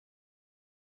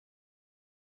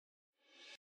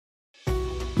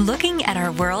Looking at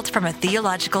our world from a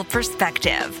theological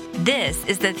perspective. This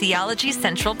is the Theology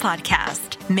Central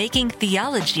Podcast, making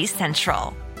theology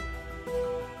central.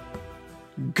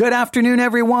 Good afternoon,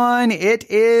 everyone. It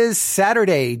is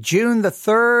Saturday, June the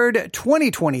 3rd,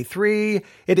 2023.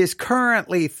 It is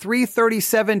currently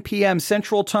 3:37 p.m.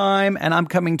 Central Time, and I'm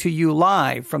coming to you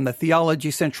live from the Theology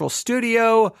Central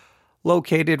studio,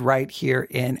 located right here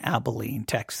in Abilene,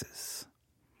 Texas.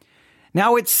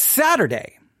 Now, it's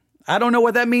Saturday. I don't know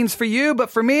what that means for you,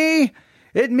 but for me,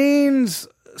 it means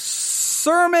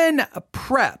sermon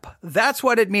prep. That's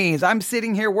what it means. I'm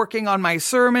sitting here working on my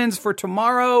sermons for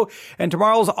tomorrow, and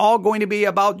tomorrow's all going to be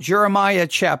about Jeremiah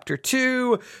chapter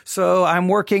 2. So I'm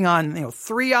working on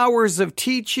 3 hours of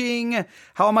teaching.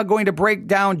 How am I going to break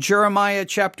down Jeremiah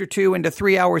chapter 2 into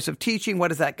 3 hours of teaching?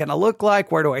 What is that going to look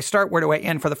like? Where do I start? Where do I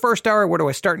end for the first hour? Where do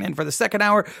I start and end for the second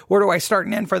hour? Where do I start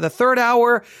and end for the third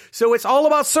hour? So it's all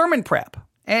about sermon prep.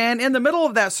 And in the middle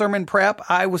of that sermon prep,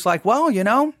 I was like, well,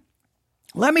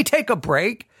 let me take a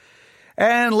break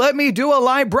and let me do a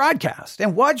live broadcast.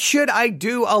 And what should I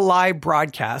do a live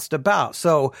broadcast about?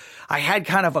 So I had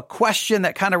kind of a question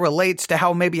that kind of relates to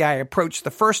how maybe I approached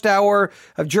the first hour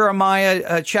of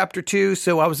Jeremiah chapter 2.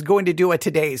 So I was going to do a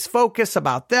today's focus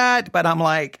about that, but I'm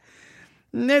like,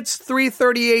 it's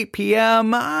 3:38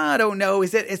 p.m. I don't know.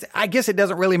 I guess it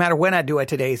doesn't really matter when I do a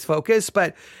today's focus,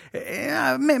 but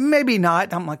maybe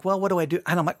not. I'm like, well, what do I do?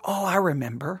 And I'm like, oh, I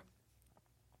remember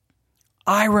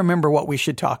what we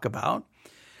should talk about.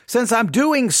 Since I'm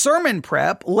doing sermon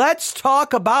prep, let's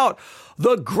talk about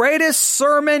the greatest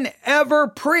sermon ever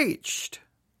preached.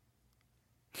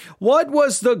 What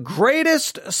was the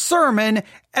greatest sermon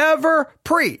ever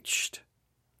preached?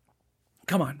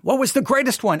 Come on. What was the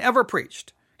greatest one ever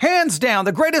preached? Hands down,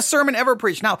 the greatest sermon ever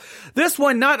preached. Now, this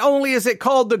one, not only is it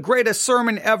called the greatest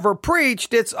sermon ever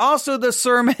preached, it's also the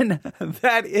sermon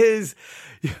that is,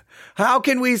 how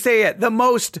can we say it? The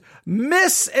most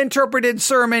misinterpreted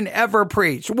sermon ever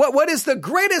preached. What is the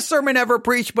greatest sermon ever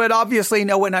preached, but obviously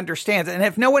no one understands it? And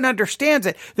if no one understands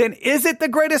it, then is it the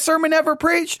greatest sermon ever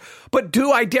preached? But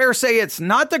do I dare say it's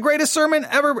not the greatest sermon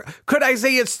ever? Could I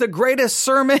say it's the greatest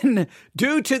sermon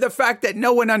due to the fact that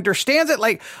no one understands it?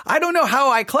 Like, I don't know how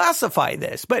I classify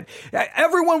this, but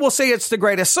everyone will say it's the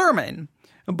greatest sermon.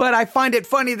 But I find it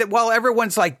funny that while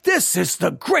everyone's like, this is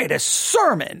the greatest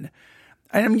sermon,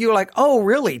 and you're like, oh,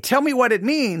 really? Tell me what it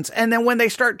means. And then when they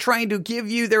start trying to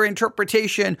give you their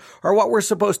interpretation or what we're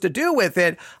supposed to do with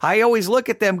it, I always look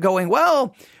at them going,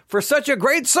 well, for such a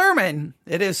great sermon,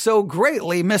 it is so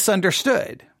greatly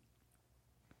misunderstood.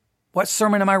 What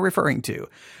sermon am I referring to?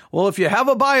 Well, if you have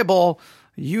a Bible,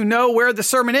 you know where the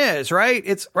sermon is, right?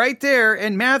 It's right there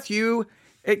in Matthew.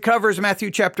 It covers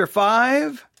Matthew chapter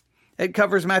 5. It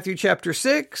covers Matthew chapter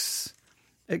 6.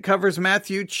 It covers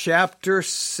Matthew chapter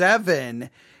 7.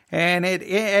 And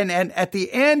at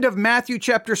the end of Matthew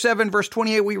chapter 7, verse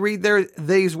 28, we read there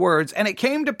these words. And it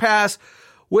came to pass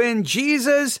when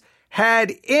Jesus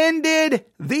had ended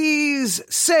these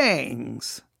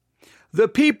sayings, the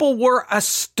people were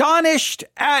astonished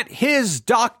at his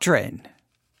doctrine.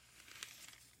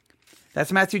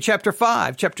 That's Matthew chapter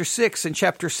 5, chapter 6, and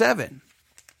chapter 7.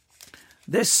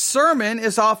 This sermon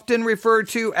is often referred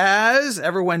to as,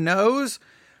 everyone knows,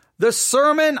 the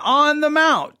Sermon on the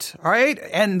Mount, all right?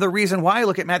 And the reason why,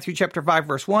 look at Matthew chapter 5,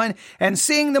 verse 1. And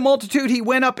seeing the multitude, he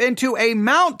went up into a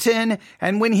mountain,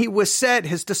 and when he was set,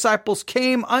 his disciples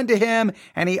came unto him,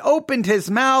 and he opened his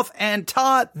mouth and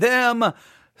taught them,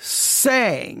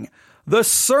 saying, the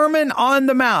Sermon on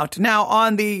the Mount. Now,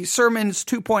 on the Sermons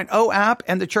 2.0 app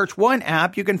and the Church One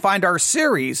app, you can find our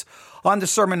series on the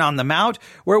Sermon on the Mount,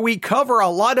 where we cover a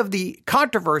lot of the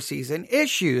controversies and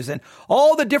issues and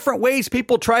all the different ways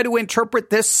people try to interpret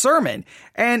this sermon.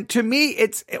 And to me,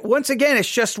 it's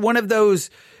just one of those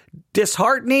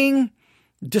disheartening,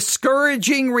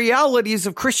 discouraging realities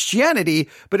of Christianity.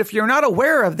 But if you're not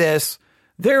aware of this,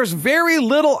 there's very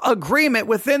little agreement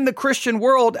within the Christian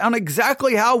world on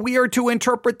exactly how we are to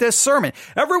interpret this sermon.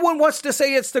 Everyone wants to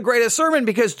say it's the greatest sermon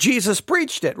because Jesus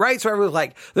preached it, right? So everyone's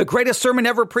like, the greatest sermon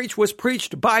ever preached was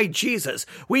preached by Jesus.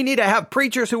 We need to have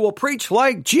preachers who will preach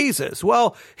like Jesus.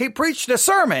 Well, he preached a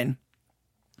sermon,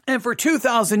 and for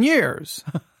 2,000 years,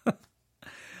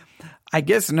 I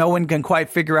guess no one can quite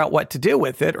figure out what to do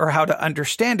with it or how to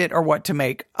understand it or what to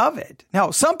make of it. Now,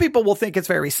 some people will think it's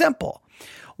very simple.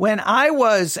 When I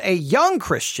was a young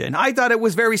Christian, I thought it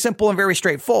was very simple and very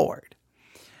straightforward.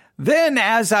 Then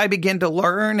as I began to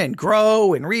learn and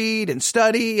grow and read and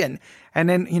study and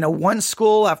then, one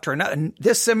school after another,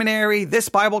 this seminary, this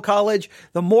Bible college,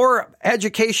 the more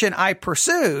education I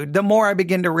pursued, the more I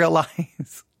began to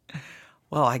realize,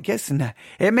 well, I guess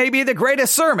it may be the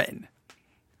greatest sermon,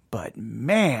 But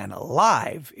man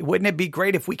alive, wouldn't it be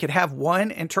great if we could have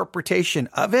one interpretation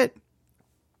of it?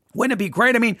 Wouldn't it be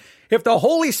great? I mean, if the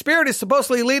Holy Spirit is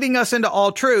supposedly leading us into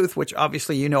all truth, which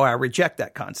obviously you know I reject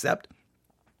that concept.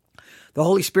 The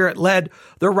Holy Spirit led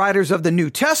the writers of the New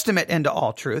Testament into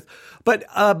all truth. But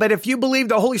if you believe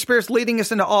the Holy Spirit's leading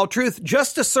us into all truth,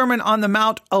 just the Sermon on the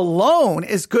Mount alone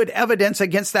is good evidence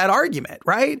against that argument,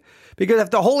 right? Because if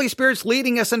the Holy Spirit's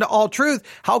leading us into all truth,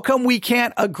 how come we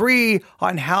can't agree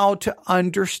on how to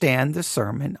understand the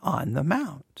Sermon on the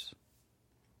Mount?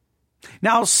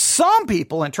 Now, some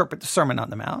people interpret the Sermon on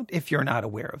the Mount, if you're not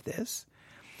aware of this,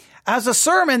 as a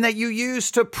sermon that you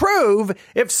use to prove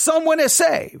if someone is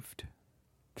saved.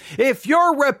 If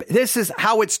this is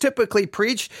how it's typically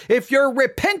preached, if your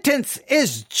repentance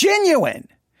is genuine,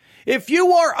 if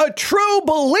you are a true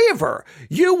believer,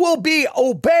 you will be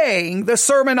obeying the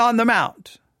Sermon on the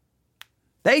Mount.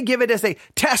 They give it as a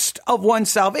test of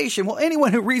one's salvation. Well,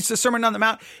 anyone who reads the Sermon on the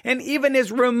Mount and even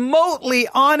is remotely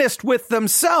honest with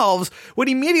themselves would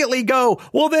immediately go,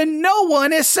 well, then no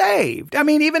one is saved. I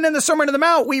mean, even in the Sermon on the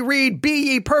Mount, we read,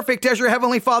 be ye perfect as your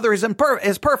heavenly Father is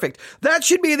perfect. That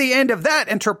should be the end of that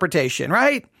interpretation,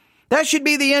 right? That should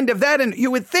be the end of that. And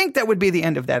you would think that would be the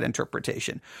end of that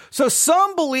interpretation. So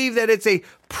some believe that it's a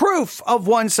proof of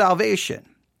one's salvation.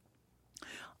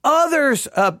 Others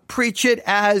preach it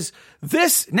as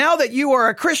this, now that you are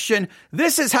a Christian,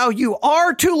 this is how you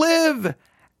are to live,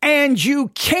 and you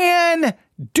can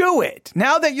do it.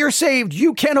 Now that you're saved,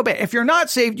 you can obey. If you're not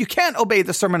saved, you can't obey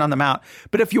the Sermon on the Mount,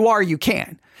 but if you are, you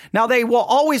can. Now, they will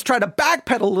always try to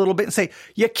backpedal a little bit and say,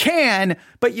 you can,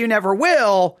 but you never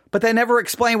will, but they never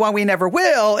explain why we never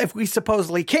will if we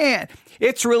supposedly can.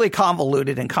 It's really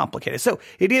convoluted and complicated. So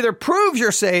it either proves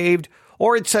you're saved,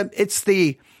 or it's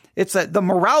the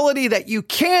morality that you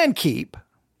can keep,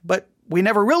 but we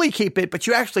never really keep it, but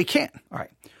you actually can. All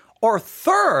right. Or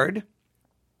third,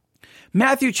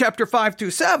 Matthew chapter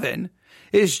 5-7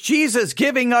 is Jesus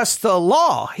giving us the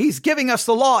law. He's giving us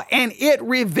the law, and it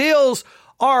reveals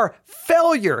our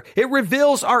failure. It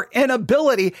reveals our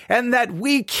inability, and that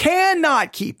we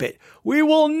cannot keep it. We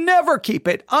will never keep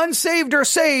it. Unsaved or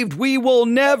saved, we will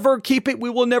never keep it.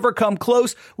 We will never come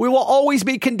close. We will always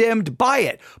be condemned by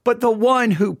it. But the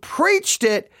one who preached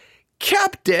it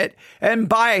kept it, and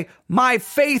by my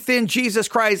faith in Jesus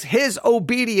Christ, his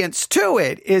obedience to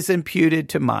it is imputed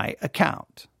to my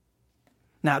account.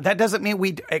 Now, that doesn't mean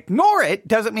we ignore it.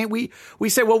 Doesn't mean we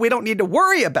say, well, we don't need to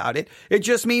worry about it. It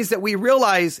just means that we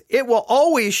realize it will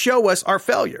always show us our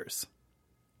failures.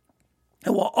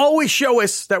 It will always show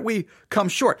us that we come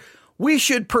short. We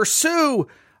should pursue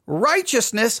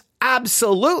righteousness,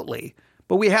 absolutely,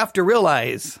 but we have to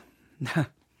realize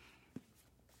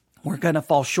we're going to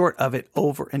fall short of it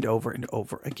over and over and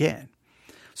over again.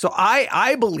 So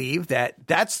I believe that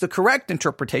that's the correct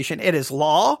interpretation. It is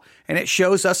law, and it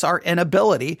shows us our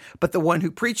inability, but the one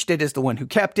who preached it is the one who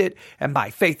kept it, and by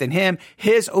faith in him,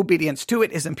 his obedience to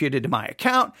it is imputed to my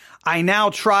account. I now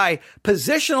try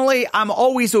positionally. I'm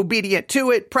always obedient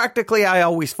to it. Practically, I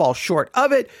always fall short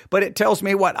of it, but it tells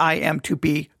me what I am to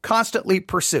be constantly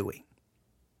pursuing.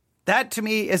 That, to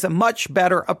me, is a much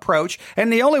better approach,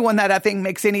 and the only one that I think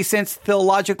makes any sense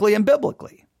theologically and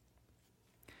biblically.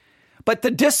 But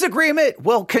the disagreement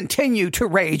will continue to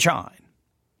rage on.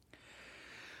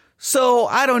 So,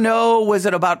 I don't know, was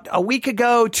it about a week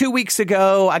ago, 2 weeks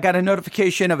ago, I got a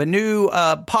notification of a new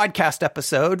podcast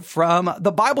episode from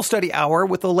the Bible Study Hour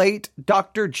with the late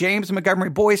Dr. James Montgomery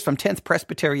Boyce from 10th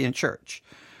Presbyterian Church.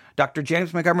 Dr.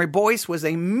 James Montgomery Boyce was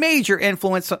a major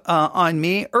influence on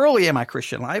me early in my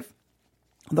Christian life.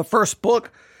 The first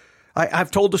book,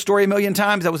 I've told the story a million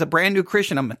times. I was a brand new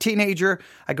Christian. I'm a teenager.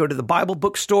 I go to the Bible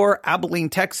bookstore, Abilene,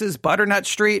 Texas, Butternut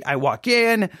Street. I walk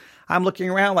in. I'm looking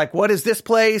around like, what is this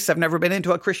place? I've never been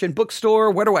into a Christian bookstore.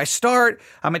 Where do I start?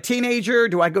 I'm a teenager.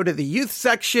 Do I go to the youth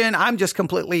section? I'm just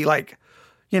completely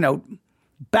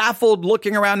baffled,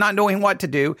 looking around, not knowing what to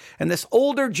do. And this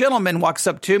older gentleman walks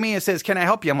up to me and says, can I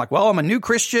help you? I'm like, well, I'm a new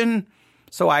Christian,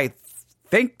 so I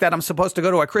think that I'm supposed to go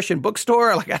to a Christian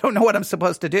bookstore. Like, I don't know what I'm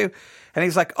supposed to do. And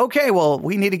he's like, okay, well,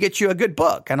 we need to get you a good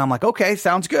book. And I'm like, okay,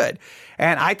 sounds good.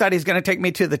 And I thought he's going to take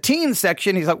me to the teen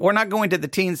section. He's like, we're not going to the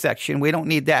teen section. We don't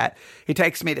need that. He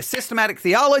takes me to systematic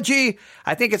theology.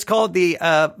 I think it's called the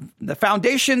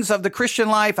Foundations of the Christian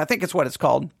Life. I think it's what it's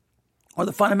called. Or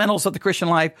the Fundamentals of the Christian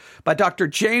Life by Dr.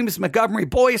 James Montgomery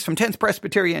Boyce from 10th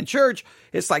Presbyterian Church.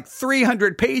 It's like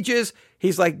 300 pages.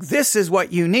 He's like, this is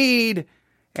what you need.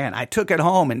 And I took it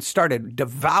home and started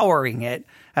devouring it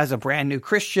as a brand new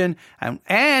Christian.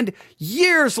 And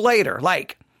years later,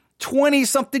 like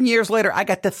 20-something years later, I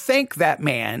got to thank that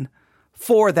man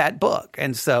for that book.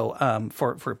 And so,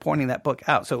 for pointing that book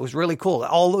out. So it was really cool.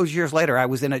 All those years later, I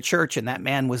was in a church and that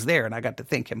man was there and I got to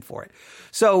thank him for it.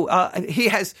 So,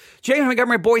 James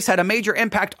Montgomery Boice had a major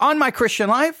impact on my Christian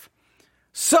life.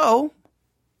 So,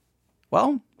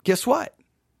 well, guess what?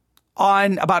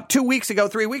 On about 3 weeks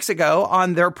ago,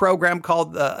 on their program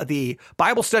called the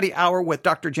Bible Study Hour with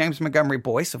Dr. James Montgomery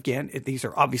Boice. Again, these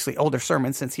are obviously older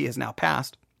sermons since he has now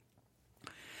passed.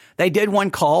 They did one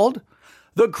called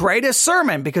The Greatest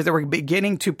Sermon because they were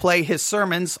beginning to play his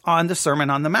sermons on the Sermon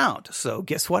on the Mount. So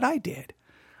guess what I did?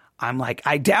 I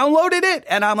downloaded it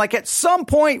and I'm like, at some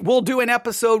point we'll do an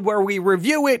episode where we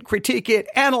review it, critique it,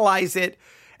 analyze it,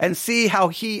 and see how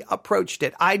he approached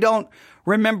it. I don't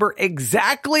remember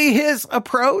exactly his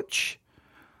approach,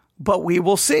 but we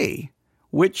will see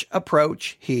which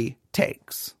approach he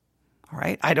takes. All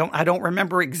right. I don't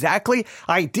remember exactly.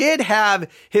 I did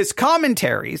have his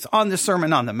commentaries on the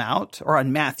Sermon on the Mount or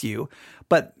on Matthew,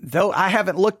 but though I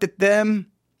haven't looked at them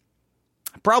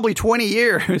probably 20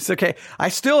 years. Okay. I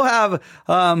still have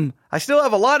a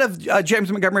lot of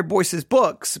James Montgomery Boice's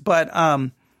books, but,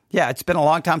 yeah, it's been a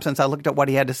long time since I looked at what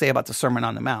he had to say about the Sermon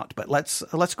on the Mount, but let's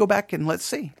go back and let's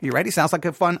see. You ready? Sounds like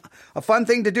a fun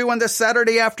thing to do on this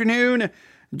Saturday afternoon,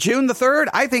 June the 3rd.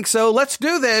 I think so. Let's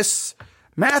do this.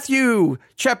 Matthew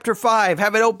chapter 5.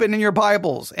 Have it open in your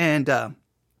Bibles and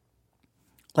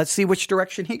let's see which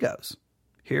direction he goes.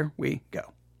 Here we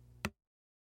go.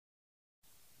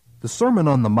 The Sermon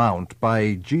on the Mount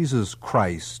by Jesus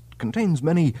Christ contains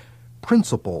many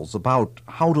principles about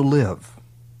how to live.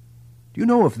 Do you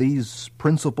know if these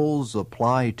principles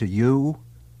apply to you?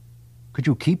 Could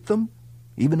you keep them,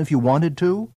 even if you wanted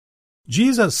to?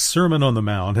 Jesus' Sermon on the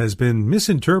Mount has been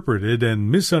misinterpreted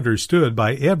and misunderstood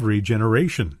by every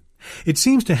generation. It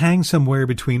seems to hang somewhere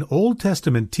between Old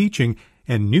Testament teaching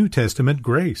and New Testament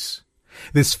grace.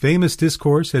 This famous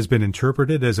discourse has been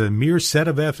interpreted as a mere set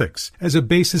of ethics, as a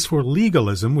basis for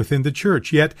legalism within the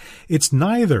church, yet it's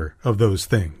neither of those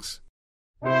things.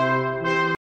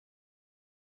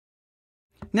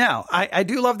 Now, I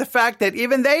do love the fact that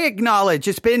even they acknowledge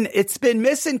it's been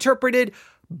misinterpreted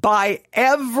by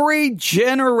every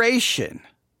generation.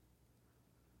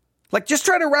 Like, just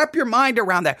try to wrap your mind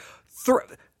around that.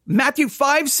 Matthew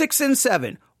 5, 6, and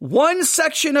 7. One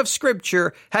section of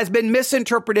Scripture has been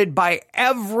misinterpreted by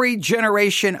every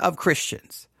generation of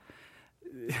Christians.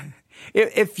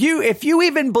 If you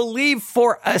even believe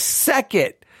for a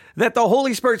second that the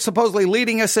Holy Spirit's supposedly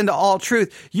leading us into all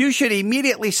truth, you should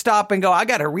immediately stop and go, I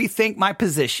got to rethink my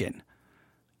position.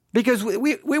 Because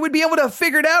we would be able to have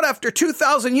figured out after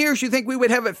 2,000 years, you think we would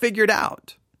have it figured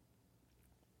out.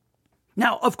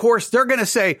 Now, of course, they're going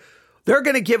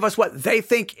to give us what they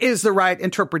think is the right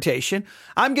interpretation.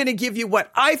 I'm going to give you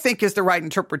what I think is the right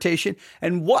interpretation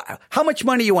and how much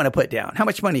money you want to put down. How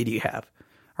much money do you have?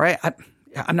 All right.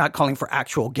 I'm not calling for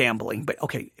actual gambling, but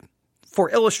okay, for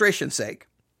illustration's sake.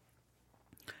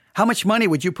 How much money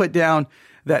would you put down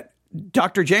that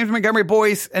Dr. James Montgomery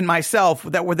Boice and myself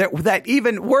that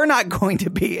even we're not going to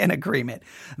be in agreement?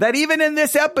 That even in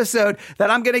this episode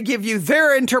that I'm going to give you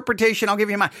their interpretation, I'll give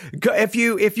you mine. If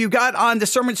you got on the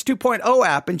Sermons 2.0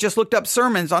 app and just looked up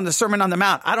sermons on the Sermon on the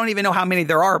Mount, I don't even know how many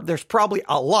there are. There's probably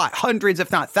a lot, hundreds,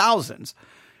 if not thousands.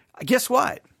 Guess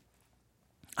what?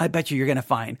 I bet you're going to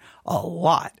find a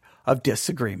lot of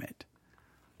disagreement.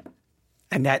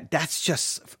 And that's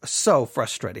just so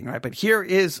frustrating, right? But here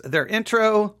is their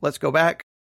intro. Let's go back.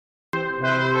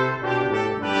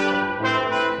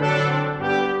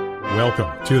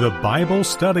 Welcome to the Bible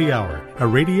Study Hour, a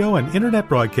radio and internet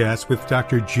broadcast with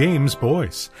Dr. James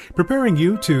Boice, preparing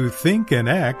you to think and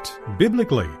act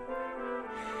biblically.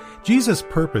 Jesus'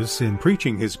 purpose in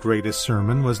preaching his greatest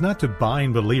sermon was not to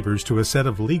bind believers to a set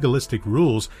of legalistic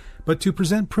rules, but to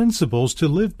present principles to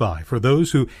live by for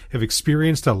those who have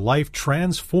experienced a life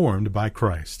transformed by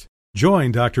Christ.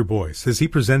 Join Dr. Boice as he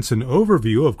presents an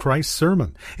overview of Christ's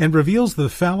sermon and reveals the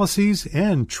fallacies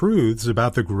and truths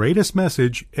about the greatest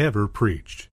message ever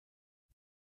preached.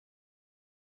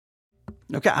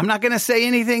 Okay, I'm not going to say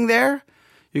anything there.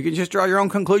 You can just draw your own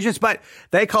conclusions, but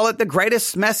they call it the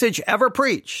greatest message ever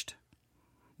preached.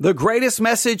 The greatest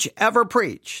message ever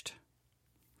preached.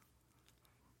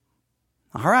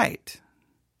 All right.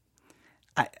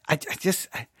 I just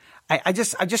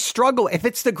struggle. If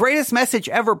it's the greatest message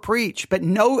ever preached, but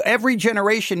every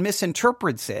generation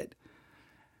misinterprets it,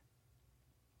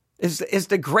 is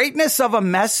the greatness of a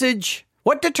message,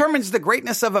 what determines the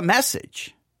greatness of a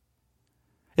message?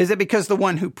 Is it because the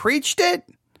one who preached it?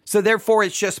 So therefore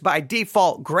it's just by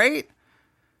default great?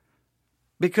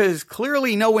 because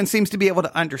clearly no one seems to be able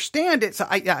to understand it. So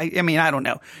I mean, I don't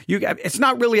know. It's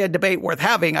not really a debate worth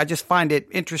having. I just find it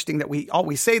interesting that we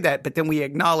always say that, but then we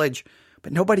acknowledge,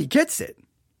 but nobody gets it.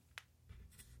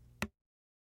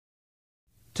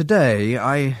 Today,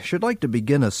 I should like to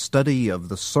begin a study of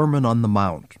the Sermon on the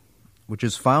Mount, which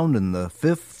is found in the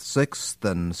 5th, 6th,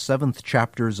 and 7th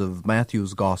chapters of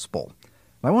Matthew's Gospel.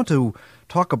 I want to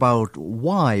talk about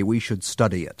why we should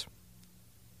study it.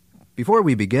 Before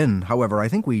we begin, however, I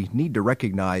think we need to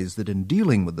recognize that in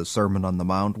dealing with the Sermon on the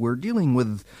Mount, we're dealing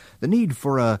with the need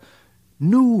for a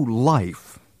new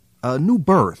life, a new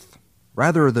birth,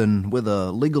 rather than with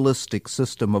a legalistic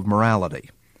system of morality.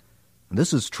 And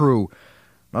this is true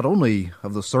not only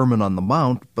of the Sermon on the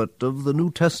Mount, but of the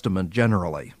New Testament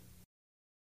generally.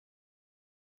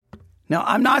 Now,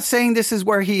 I'm not saying this is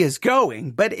where he is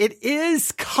going, but it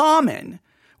is common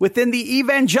within the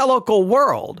evangelical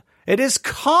world. It is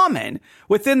common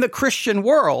within the Christian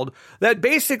world that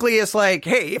basically is like,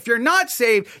 hey, if you're not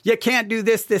saved, you can't do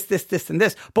this, and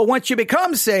this. But once you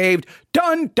become saved,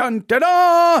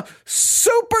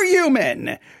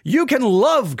 superhuman. You can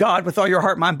love God with all your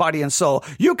heart, mind, body, and soul.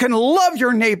 You can love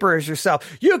your neighbor as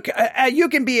yourself. You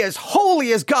can be as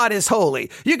holy as God is holy.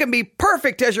 You can be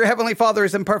perfect as your heavenly Father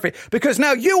is imperfect, because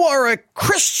now you are a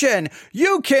Christian.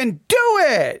 You can do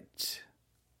it.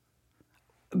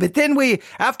 But then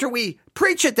after we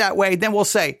preach it that way, then we'll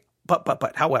say,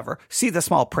 but, however, see the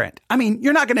small print. I mean,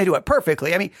 you're not going to do it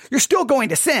perfectly. I mean, you're still going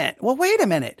to sin. Well, wait a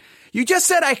minute. You just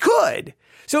said I could.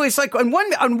 So it's like on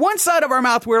one side of our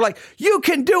mouth, we're like, you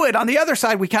can do it. On the other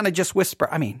side, we kind of just whisper,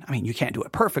 I mean, you can't do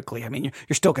it perfectly. I mean,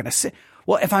 you're still going to sin.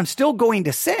 Well, if I'm still going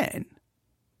to sin,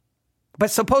 but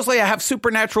supposedly I have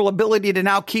supernatural ability to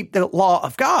now keep the law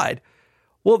of God,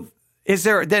 well, is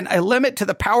there then a limit to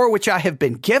the power which I have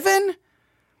been given?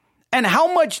 And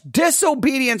how much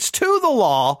disobedience to the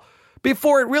law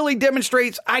before it really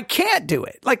demonstrates I can't do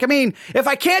it? Like, I mean, if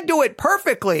I can't do it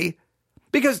perfectly,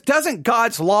 because doesn't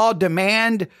God's law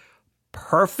demand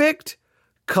perfect,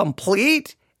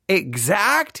 complete,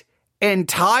 exact,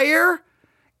 entire,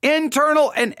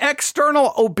 internal and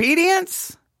external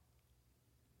obedience?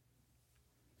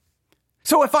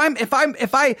 So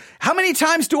how many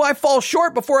times do I fall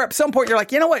short before at some point you're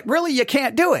like, you know what, really, you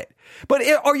can't do it? But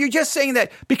are you just saying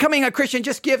that becoming a Christian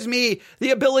just gives me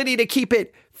the ability to keep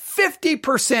it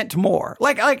 50% more?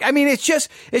 Like, I mean, it's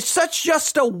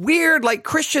just a weird, like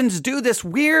Christians do this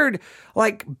weird,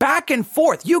 like back and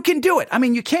forth. You can do it. I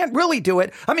mean, you can't really do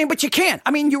it. I mean, but you can't.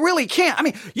 I mean, you really can't. I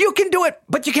mean, you can do it,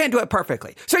 but you can't do it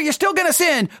perfectly. So you're still going to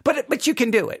sin, but you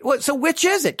can do it. So which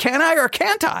is it? Can I or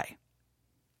can't I?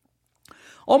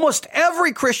 Almost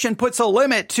every Christian puts a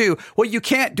limit to, well, you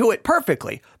can't do it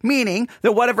perfectly, meaning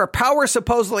that whatever power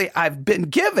supposedly I've been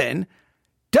given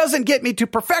doesn't get me to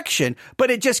perfection,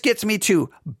 but it just gets me to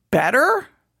better.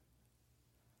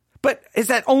 But is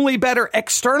that only better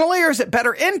externally or is it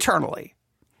better internally?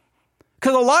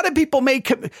 Because a lot of people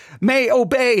may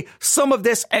obey some of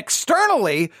this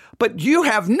externally, but you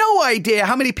have no idea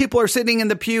how many people are sitting in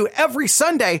the pew every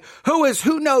Sunday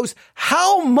who knows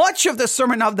how much of the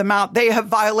Sermon on the Mount they have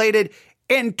violated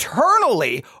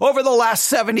internally over the last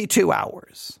 72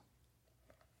 hours.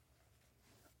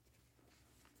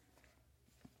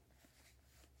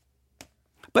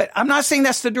 But I'm not saying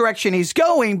that's the direction he's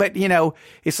going, but, you know,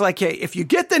 it's like, if you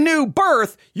get the new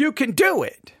birth, you can do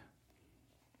it.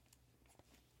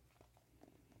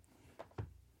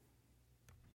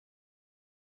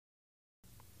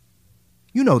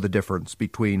 You know the difference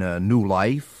between a new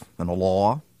life and a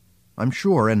law, I'm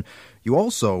sure, and you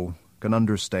also can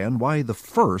understand why the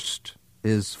first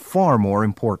is far more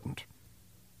important.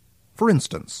 For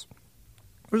instance,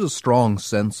 there's a strong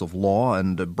sense of law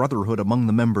and brotherhood among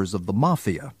the members of the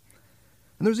mafia,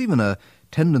 and there's even a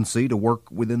tendency to work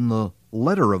within the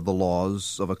letter of the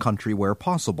laws of a country where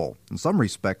possible. In some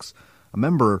respects, a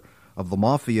member of the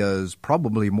mafia is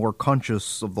probably more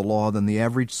conscious of the law than the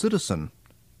average citizen.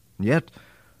 Yet,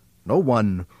 no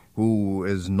one who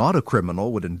is not a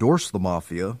criminal would endorse the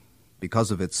mafia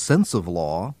because of its sense of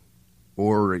law,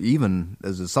 or even,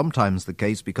 as is sometimes the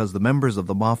case, because the members of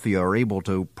the mafia are able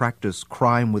to practice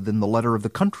crime within the letter of the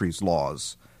country's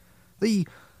laws. The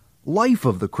life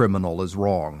of the criminal is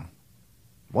wrong.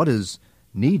 What is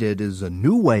needed is a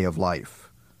new way of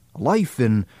life, a life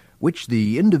in which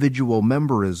the individual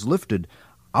member is lifted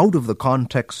out of the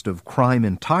context of crime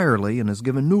entirely and is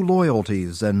given new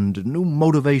loyalties and new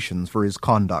motivations for his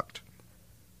conduct.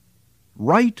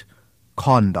 Right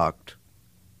conduct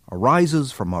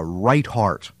arises from a right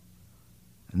heart,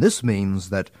 and this means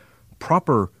that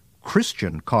proper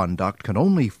Christian conduct can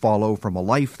only follow from a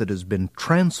life that has been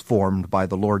transformed by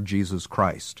the Lord Jesus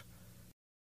Christ.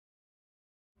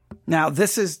 Now,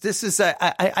 this is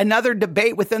another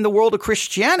debate within the world of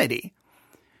Christianity,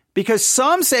 because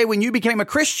some say when you became a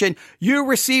Christian, you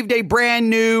received a brand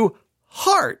new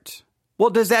heart. Well,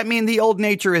 does that mean the old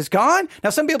nature is gone? Now,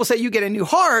 some people say you get a new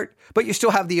heart, but you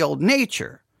still have the old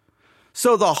nature.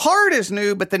 So the heart is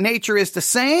new, but the nature is the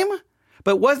same.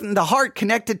 But wasn't the heart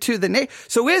connected to the nature?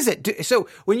 So is it? So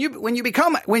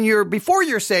before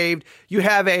you're saved, you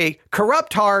have a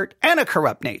corrupt heart and a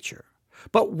corrupt nature.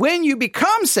 But when you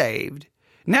become saved,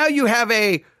 now you have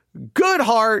a good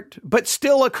heart, but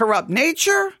still a corrupt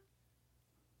nature?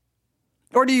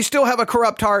 Or do you still have a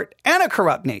corrupt heart and a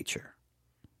corrupt nature?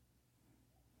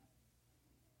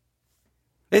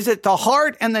 Is it the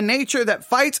heart and the nature that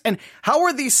fights? And how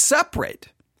are these separate?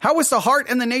 How is the heart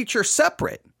and the nature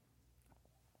separate?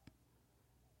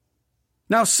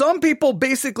 Now, some people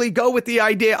basically go with the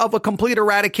idea of a complete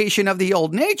eradication of the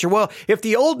old nature. Well, if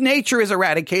the old nature is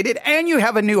eradicated and you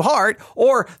have a new heart,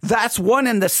 or that's one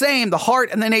and the same, the heart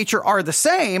and the nature are the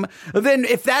same, then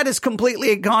if that is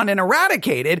completely gone and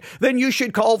eradicated, then you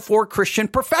should call for Christian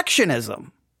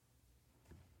perfectionism.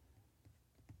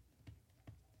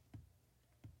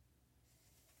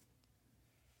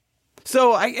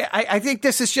 So I think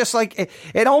this is just like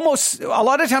it almost a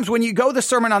lot of times when you go the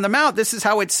Sermon on the Mount, this is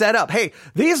how it's set up. Hey,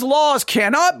 these laws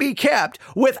cannot be kept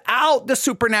without the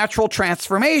supernatural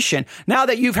transformation. Now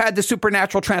that you've had the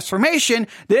supernatural transformation,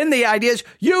 then the idea is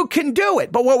you can do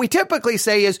it. But what we typically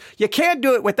say is you can't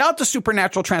do it without the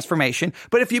supernatural transformation.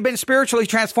 But if you've been spiritually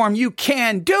transformed, you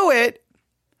can do it.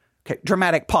 Okay,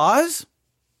 dramatic pause.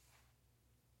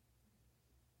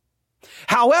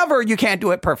 However, you can't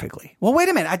do it perfectly. Well, wait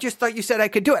a minute. I just thought you said I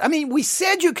could do it. I mean, we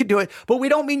said you could do it, but we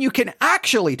don't mean you can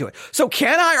actually do it. So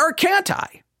can I or can't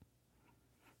I?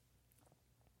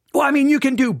 Well, I mean, you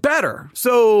can do better.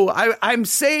 So I'm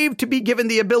saved to be given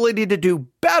the ability to do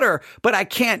better, but I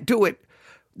can't do it.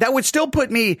 That would still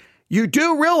put me, you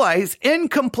do realize,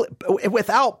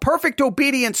 without perfect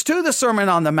obedience to the Sermon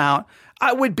on the Mount,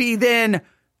 I would be then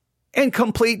in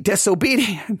complete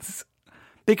disobedience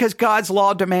because God's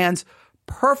law demands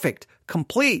perfect,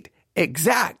 complete,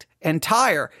 exact,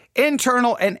 entire,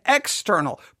 internal and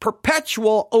external,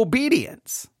 perpetual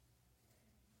obedience.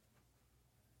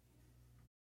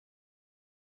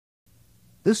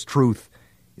 This truth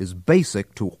is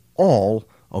basic to all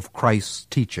of Christ's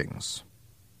teachings.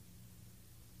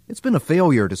 It's been a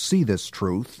failure to see this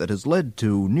truth that has led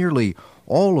to nearly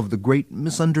all of the great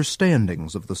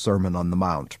misunderstandings of the Sermon on the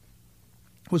Mount.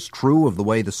 Was true of the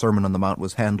way the Sermon on the Mount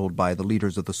was handled by the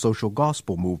leaders of the social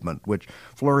gospel movement, which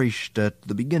flourished at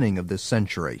the beginning of this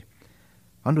century.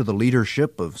 Under the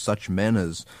leadership of such men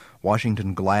as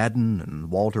Washington Gladden and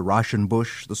Walter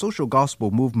Rauschenbusch, the social gospel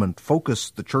movement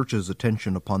focused the church's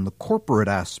attention upon the corporate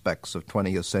aspects of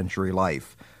 20th century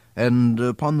life and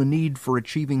upon the need for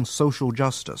achieving social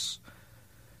justice.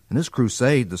 In this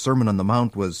crusade, the Sermon on the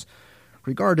Mount was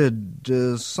regarded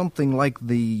as something like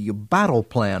the battle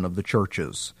plan of the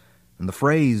churches, and the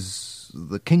phrase,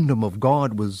 the kingdom of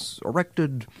God, was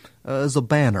erected as a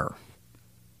banner.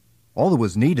 All that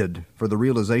was needed for the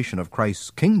realization of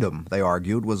Christ's kingdom, they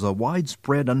argued, was a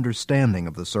widespread understanding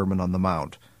of the Sermon on the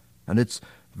Mount and its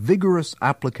vigorous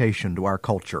application to our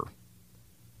culture.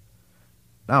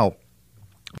 Now,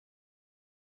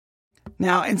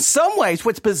 in some ways,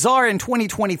 what's bizarre in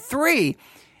 2023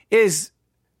 is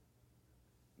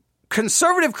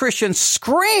conservative Christians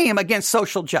scream against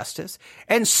social justice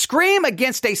and scream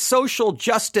against a social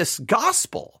justice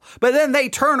gospel, but then they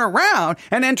turn around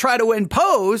and then try to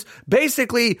impose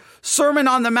basically Sermon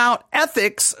on the Mount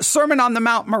ethics, Sermon on the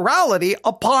Mount morality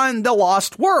upon the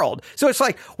lost world. So it's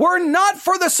like, we're not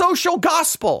for the social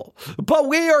gospel, but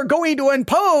we are going to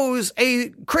impose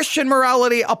a Christian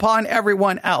morality upon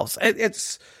everyone else.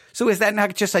 So is that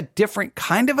not just a different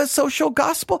kind of a social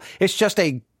gospel? It's just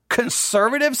a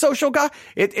conservative social gospel.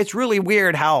 It's really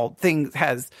weird how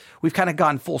we've kind of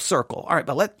gone full circle. All right,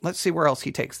 but let's see where else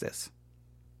he takes this.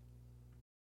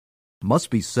 Must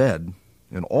be said,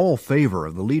 in all favor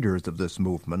of the leaders of this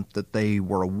movement, that they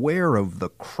were aware of the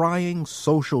crying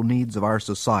social needs of our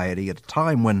society at a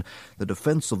time when the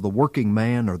defense of the working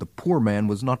man or the poor man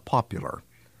was not popular.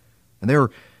 And their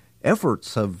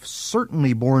efforts have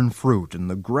certainly borne fruit in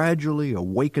the gradually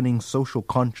awakening social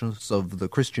conscience of the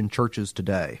Christian churches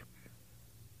today.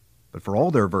 But for all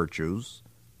their virtues,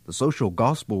 the social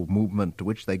gospel movement to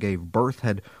which they gave birth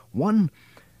had one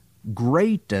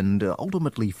great and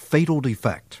ultimately fatal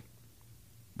defect.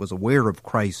 It was aware of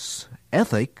Christ's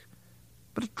ethic,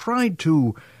 but it tried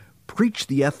to preach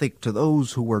the ethic to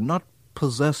those who were not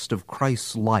possessed of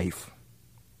Christ's life.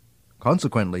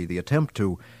 Consequently, the attempt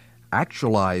to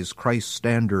actualize Christ's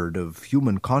standard of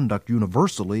human conduct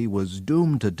universally was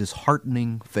doomed to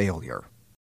disheartening failure.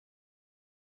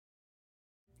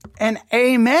 And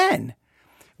amen.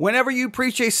 Whenever you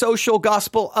preach a social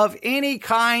gospel of any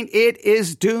kind, it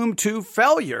is doomed to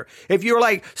failure. If you're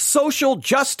like social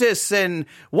justice and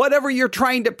whatever you're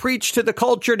trying to preach to the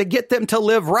culture to get them to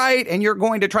live right, and you're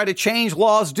going to try to change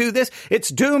laws, do this, it's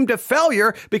doomed to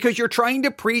failure because you're trying to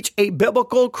preach a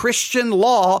biblical Christian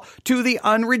law to the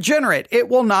unregenerate. It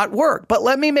will not work. But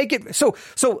let me make it so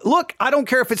look, I don't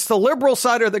care if it's the liberal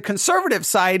side or the conservative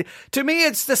side. To me,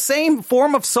 it's the same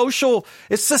form of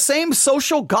it's the same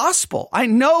social gospel. I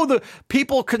know the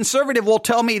people conservative will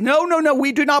tell me, no,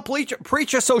 we do not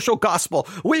preach a social gospel.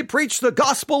 We preach the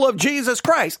gospel of Jesus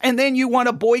Christ. And then you want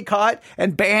to boycott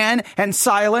and ban and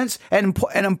silence and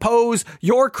impose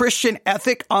your Christian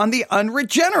ethic on the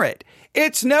unregenerate.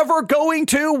 It's never going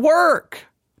to work.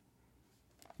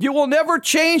 You will never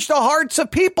change the hearts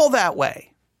of people that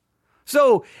way.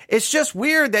 So it's just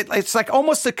weird that it's like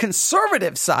almost the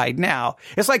conservative side now.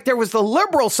 It's like there was the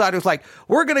liberal side who's like,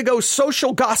 we're going to go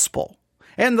social gospel.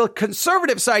 And the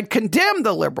conservative side condemned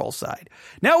the liberal side.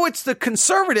 Now it's the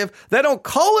conservative that don't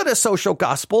call it a social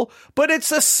gospel, but it's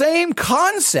the same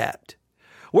concept.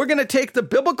 We're going to take the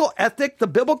biblical ethic, the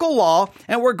biblical law,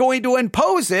 and we're going to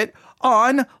impose it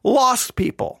on lost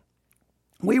people.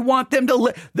 We want them to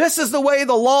live. This is the way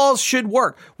the laws should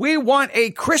work. We want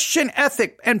a Christian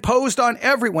ethic imposed on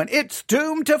everyone. It's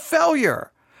doomed to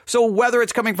failure. So whether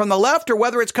it's coming from the left or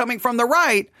whether it's coming from the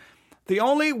right, the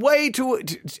only way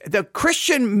the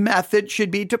Christian method should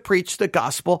be to preach the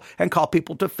gospel and call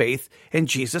people to faith in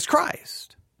Jesus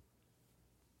Christ.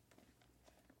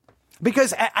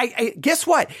 Because I guess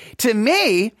what? To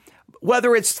me,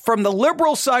 whether it's from the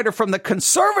liberal side or from the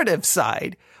conservative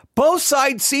side, both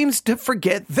sides seems to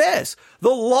forget this. The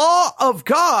law of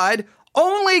God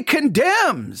only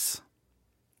condemns.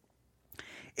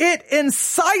 It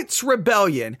incites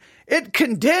rebellion. It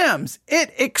condemns.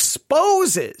 It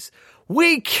exposes.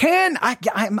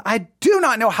 I do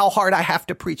not know how hard I have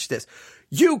to preach this.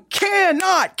 You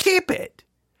cannot keep it.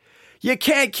 You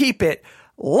can't keep it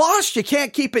lost. You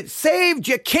can't keep it saved.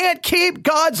 You can't keep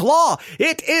God's law.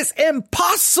 It is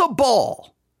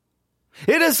impossible.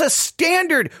 It is a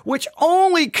standard which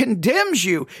only condemns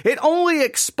you. It only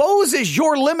exposes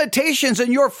your limitations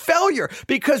and your failure,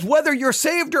 because whether you're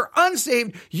saved or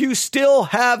unsaved, you still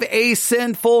have a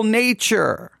sinful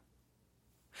nature.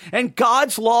 And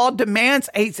God's law demands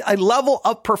a level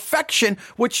of perfection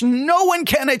which no one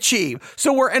can achieve.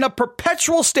 So we're in a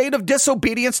perpetual state of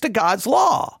disobedience to God's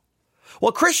law.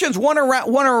 Well, Christians want to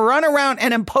run around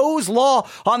and impose law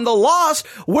on the lost.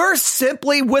 We're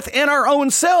simply within our own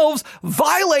selves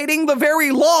violating the very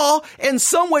law in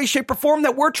some way, shape, or form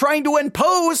that we're trying to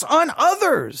impose on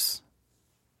others.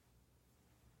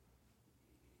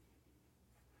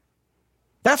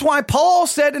 That's why Paul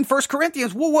said in 1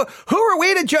 Corinthians, well, who are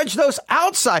we to judge those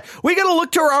outside? We got to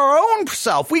look to our own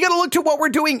self. We got to look to what we're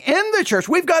doing in the church.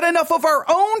 We've got enough of our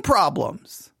own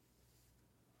problems.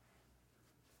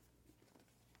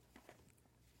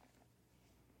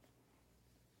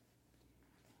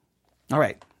 All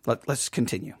right, let's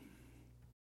continue.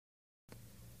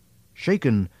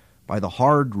 Shaken by the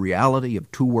hard reality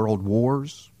of 2 world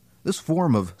wars, this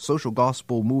form of social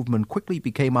gospel movement quickly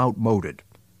became outmoded.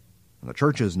 The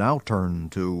churches now turn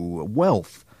to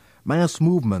wealth, mass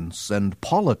movements, and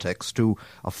politics to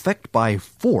affect by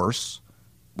force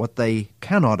what they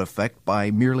cannot affect by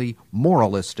merely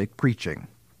moralistic preaching.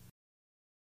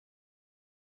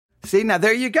 See, now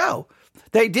there you go.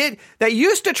 They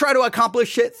used to try to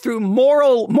accomplish it through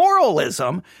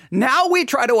moralism. Now we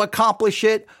try to accomplish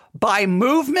it by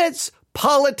movements,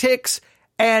 politics,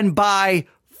 and by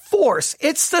force.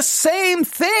 It's the same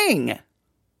thing.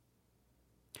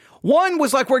 One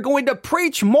was like, we're going to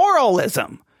preach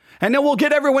moralism, and then we'll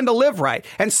get everyone to live right.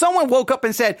 And someone woke up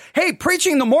and said, hey,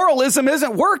 preaching the moralism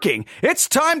isn't working. It's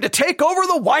time to take over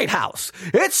the White House.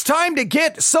 It's time to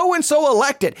get so-and-so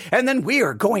elected. And then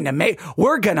we're going to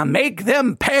make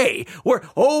them pay.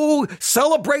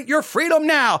 Celebrate your freedom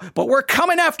now, but we're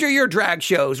coming after your drag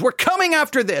shows. We're coming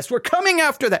after this. We're coming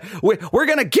after that. We're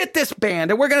going to get this banned,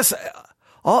 and we're going to say,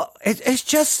 it's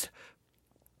just...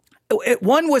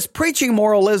 One was preaching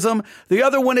moralism. The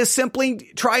other one is simply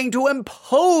trying to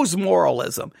impose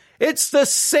moralism. It's the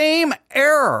same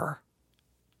error.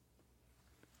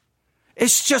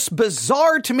 It's just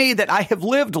bizarre to me that I have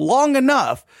lived long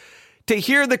enough to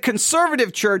hear the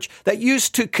conservative church that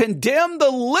used to condemn the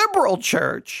liberal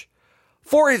church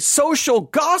for its social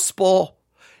gospel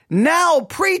now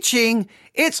preaching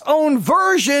its own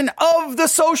version of the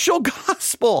social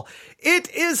gospel.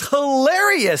 It is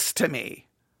hilarious to me.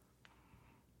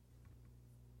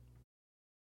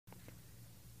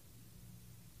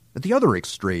 At the other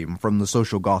extreme from the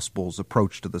social gospel's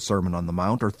approach to the Sermon on the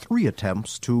Mount are 3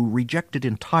 attempts to reject it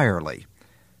entirely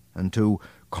and to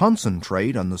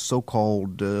concentrate on the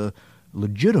so-called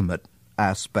legitimate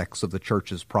aspects of the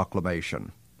Church's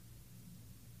proclamation.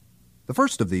 The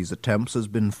first of these attempts has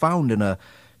been found in a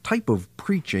type of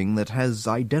preaching that has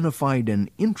identified an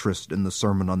interest in the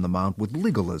Sermon on the Mount with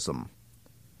legalism.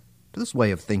 To this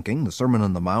way of thinking, the Sermon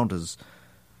on the Mount is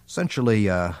essentially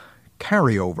a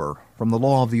carryover from the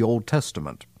law of the Old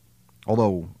Testament,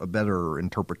 although a better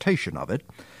interpretation of it,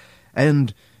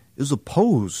 and is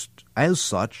opposed as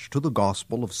such to the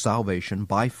gospel of salvation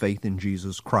by faith in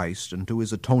Jesus Christ and to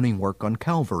his atoning work on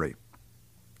Calvary.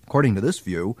 According to this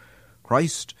view,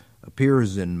 Christ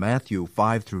appears in Matthew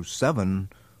 5 through 7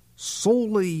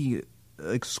 solely,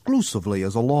 exclusively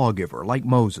as a lawgiver, like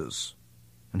Moses,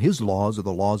 and his laws are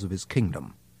the laws of his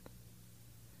kingdom.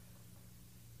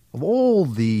 Of all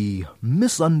the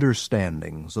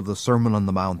misunderstandings of the Sermon on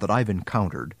the Mount that I've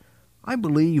encountered, I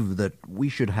believe that we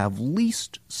should have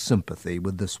least sympathy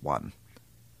with this one,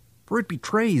 for it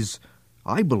betrays,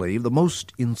 I believe, the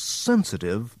most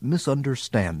insensitive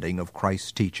misunderstanding of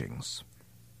Christ's teachings.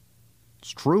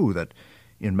 It's true that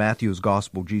in Matthew's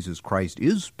Gospel Jesus Christ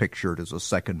is pictured as a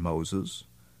second Moses,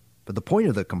 but the point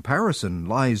of the comparison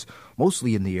lies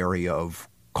mostly in the area of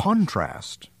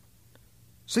contrast.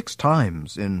 6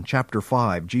 times in chapter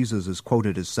 5, Jesus is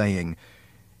quoted as saying,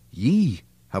 "Ye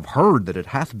have heard that it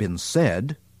hath been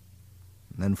said,"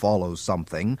 and then follows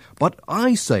something, "but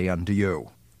I say unto you."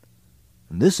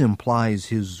 And this implies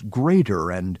his greater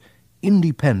and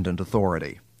independent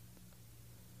authority.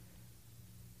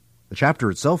 The chapter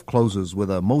itself closes with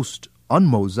a most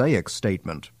un-Mosaic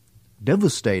statement,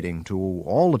 devastating to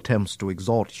all attempts to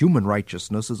exalt human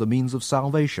righteousness as a means of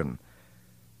salvation.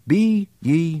 "Be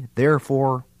ye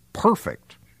therefore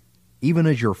perfect, even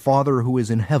as your Father who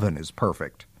is in heaven is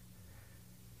perfect."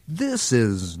 This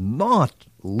is not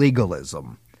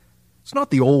legalism. It's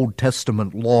not the Old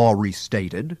Testament law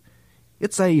restated.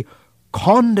 It's a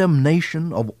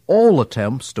condemnation of all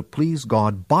attempts to please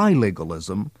God by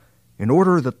legalism in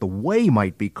order that the way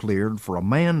might be cleared for a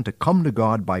man to come to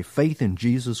God by faith in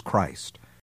Jesus Christ.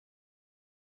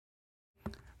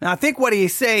 Now, I think what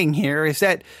he's saying here is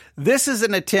that this is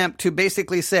an attempt to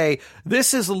basically say,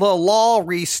 this is the law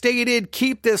restated,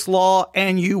 keep this law,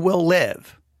 and you will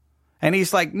live. And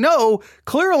he's like, no,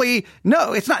 clearly,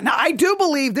 no, it's not. Now, I do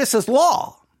believe this is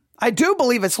law. I do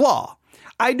believe it's law.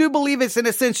 I do believe it's, in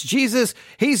a sense, Jesus,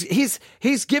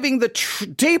 he's giving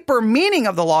the deeper meaning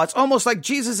of the law. It's almost like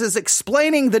Jesus is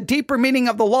explaining the deeper meaning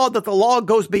of the law, that the law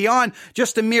goes beyond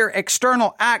just a mere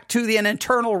external act to an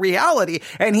internal reality.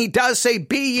 And he does say,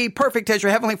 "Be ye perfect as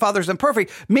your heavenly Father is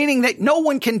perfect," meaning that no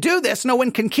one can do this, no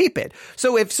one can keep it.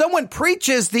 So if someone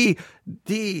preaches the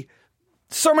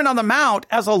Sermon on the Mount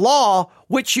as a law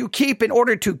which you keep in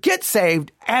order to get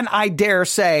saved, and I dare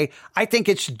say, I think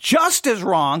it's just as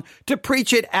wrong to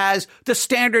preach it as the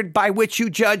standard by which you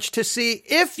judge to see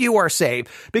if you are saved,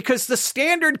 because the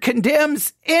standard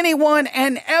condemns anyone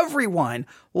and everyone,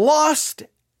 lost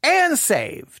and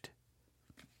saved.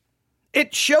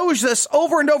 It shows us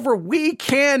over and over, we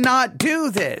cannot do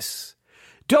this.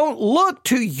 Don't look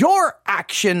to your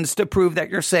actions to prove that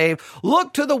you're saved.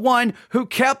 Look to the one who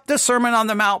kept the Sermon on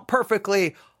the Mount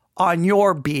perfectly on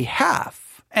your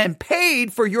behalf and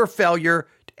paid for your failure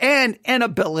and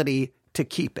inability to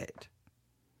keep it.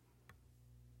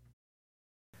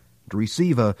 To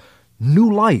receive a new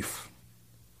life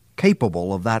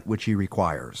capable of that which he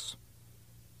requires.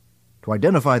 To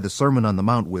identify the Sermon on the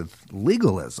Mount with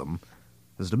legalism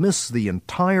is to miss the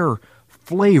entire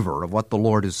flavor of what the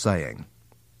Lord is saying.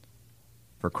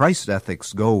 For Christ's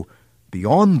ethics go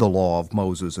beyond the law of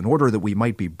Moses in order that we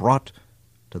might be brought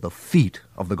to the feet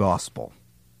of the gospel.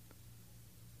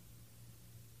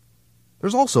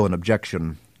 There's also an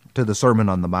objection to the Sermon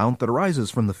on the Mount that arises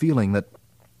from the feeling that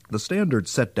the standards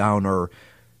set down are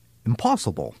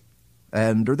impossible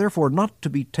and are therefore not to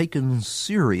be taken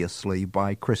seriously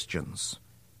by Christians.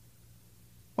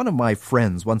 One of my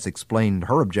friends once explained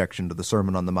her objection to the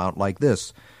Sermon on the Mount like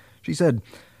this. She said,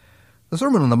 "The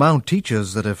Sermon on the Mount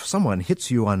teaches that if someone hits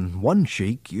you on one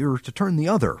cheek, you're to turn the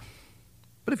other.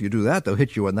 But if you do that, they'll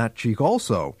hit you on that cheek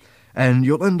also, and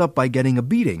you'll end up by getting a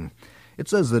beating. It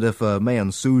says that if a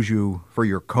man sues you for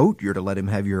your coat, you're to let him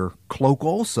have your cloak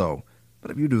also.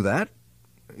 But if you do that,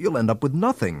 you'll end up with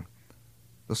nothing.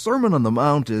 The Sermon on the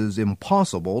Mount is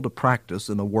impossible to practice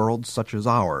in a world such as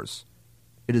ours.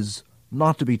 It is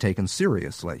not to be taken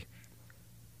seriously.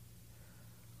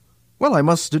 Well, I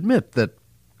must admit that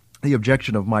the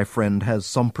objection of my friend has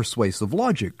some persuasive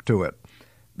logic to it,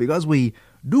 because we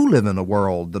do live in a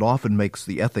world that often makes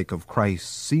the ethic of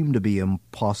Christ seem to be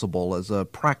impossible as a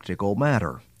practical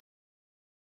matter.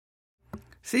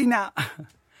 See, now,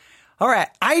 all right,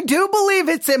 I do believe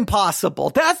it's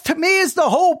impossible. That, to me, is the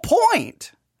whole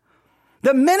point.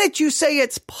 The minute you say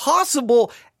it's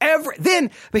possible, but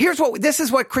this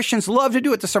is what Christians love to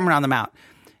do at the Sermon on the Mount.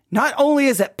 Not only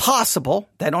is it possible,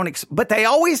 but they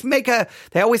always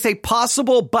say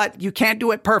possible, but you can't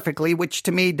do it perfectly, which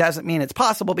to me doesn't mean it's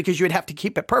possible because you would have to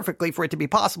keep it perfectly for it to be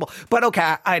possible. But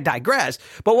okay, I digress.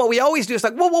 But what we always do is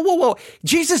like, whoa.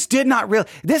 Jesus did not really,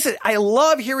 I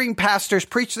love hearing pastors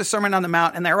preach the Sermon on the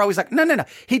Mount and they're always like, no.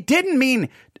 He didn't mean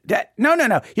that. No.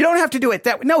 You don't have to do it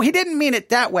that way. No, he didn't mean it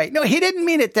that way. No, he didn't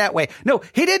mean it that way. No,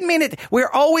 he didn't mean it.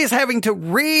 We're always having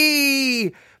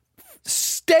to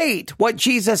state what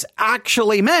Jesus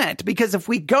actually meant, because if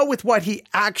we go with what he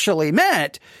actually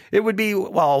meant, it would be,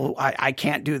 well, I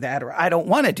can't do that, or I don't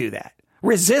want to do that.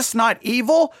 Resist not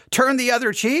evil, turn the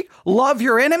other cheek, love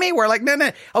your enemy. We're like,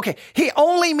 no. Okay, he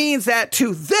only means that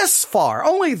to this far,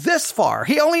 only this far.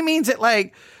 He only means it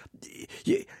like,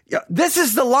 this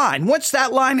is the line. Once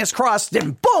that line is crossed,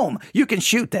 then boom, you can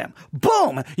shoot them.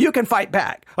 Boom, you can fight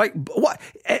back. Like what?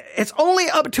 It's only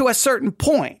up to a certain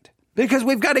point. Because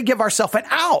we've got to give ourselves an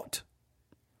out.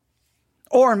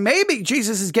 Or maybe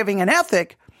Jesus is giving an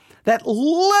ethic that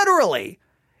literally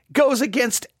goes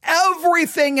against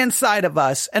everything inside of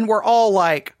us. And we're all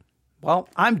like, well,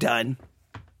 I'm done.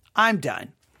 I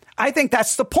think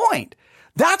that's the point.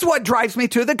 That's what drives me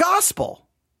to the gospel.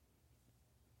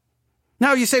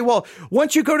 Now you say, well,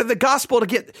 once you go to the gospel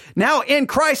now in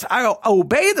Christ, I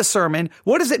obey the sermon.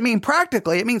 What does it mean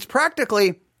practically? It means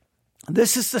practically,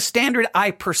 this is the standard I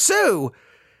pursue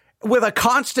with a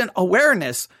constant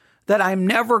awareness that I'm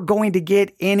never going to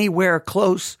get anywhere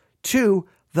close to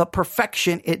the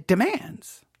perfection it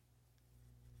demands.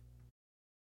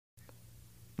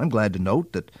 I'm glad to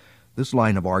note that this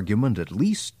line of argument at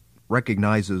least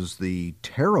recognizes the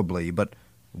terribly but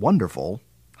wonderful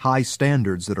high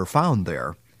standards that are found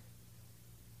there.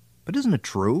 But isn't it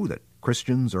true that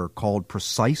Christians are called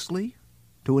precisely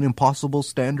to an impossible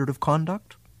standard of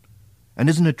conduct? And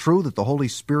isn't it true that the Holy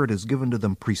Spirit is given to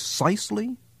them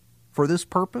precisely for this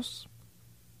purpose?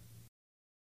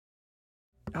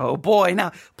 Oh boy!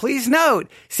 Now, please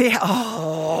note. See,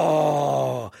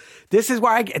 this is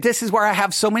where I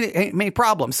have so many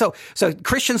problems. So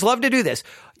Christians love to do this.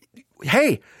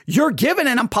 Hey, you're given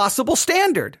an impossible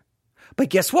standard, but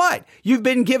guess what? You've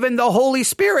been given the Holy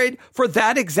Spirit for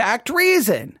that exact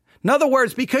reason. In other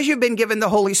words, because you've been given the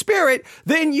Holy Spirit,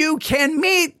 then you can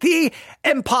meet the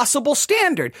impossible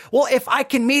standard. Well, if I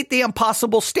can meet the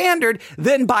impossible standard,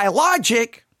 then by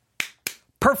logic,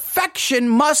 perfection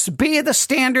must be the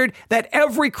standard that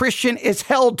every Christian is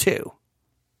held to.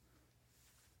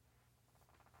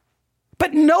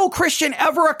 But no Christian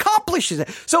ever accomplishes it.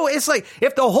 So it's like,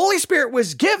 if the Holy Spirit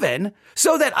was given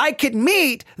so that I could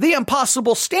meet the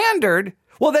impossible standard,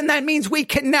 well, then that means we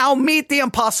can now meet the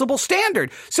impossible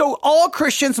standard. So all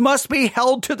Christians must be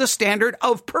held to the standard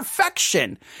of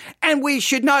perfection. And we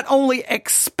should not only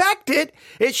expect it,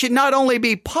 it should not only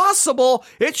be possible,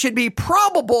 it should be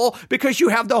probable, because you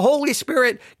have the Holy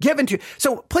Spirit given to you.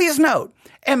 So please note,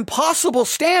 impossible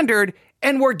standard,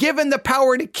 and we're given the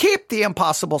power to keep the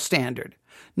impossible standard.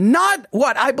 Not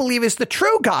what I believe is the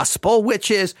true gospel,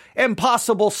 which is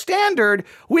impossible standard.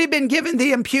 We've been given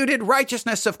the imputed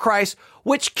righteousness of Christ,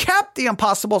 which kept the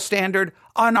impossible standard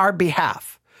on our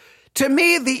behalf. To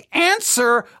me, the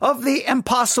answer of the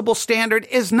impossible standard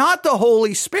is not the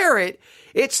Holy Spirit.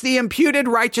 It's the imputed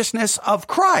righteousness of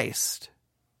Christ.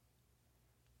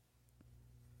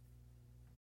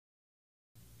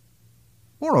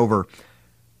 Moreover,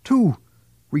 to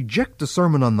reject the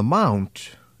Sermon on the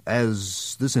Mount,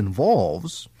 as this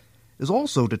involves, is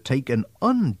also to take an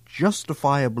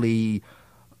unjustifiably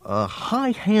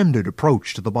high-handed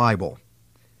approach to the Bible.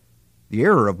 The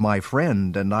error of my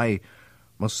friend, and I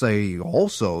must say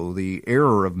also the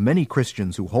error of many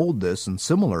Christians who hold this and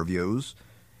similar views,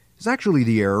 is actually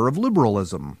the error of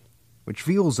liberalism, which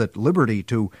feels at liberty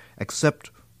to accept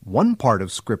one part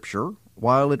of Scripture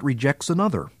while it rejects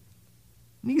another.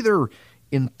 Neither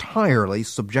entirely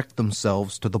subject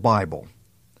themselves to the Bible.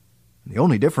 The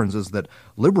only difference is that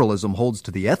liberalism holds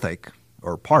to the ethic,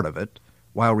 or part of it,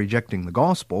 while rejecting the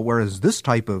gospel, whereas this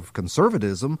type of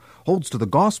conservatism holds to the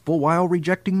gospel while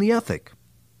rejecting the ethic.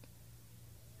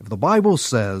 If the Bible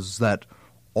says that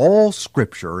all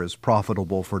Scripture is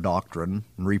profitable for doctrine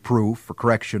and reproof, for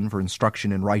correction, for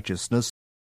instruction in righteousness,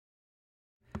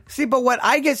 See, but what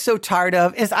I get so tired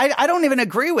of is I don't even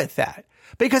agree with that.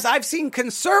 Because I've seen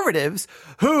conservatives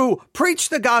who preach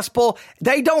the gospel.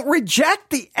 They don't reject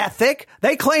the ethic.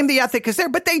 They claim the ethic is there,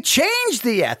 but they change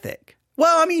the ethic.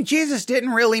 Well, I mean, Jesus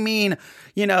didn't really mean,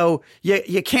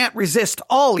 you can't resist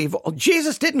all evil.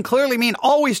 Jesus didn't clearly mean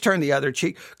always turn the other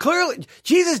cheek. Clearly,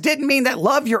 Jesus didn't mean that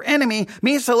love your enemy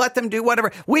means to let them do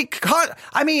whatever.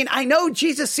 I know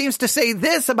Jesus seems to say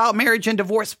this about marriage and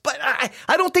divorce, but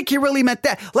I don't think he really meant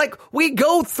that. Like, we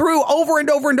go through over and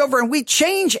over and over and we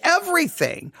change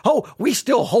everything. Oh, we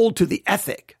still hold to the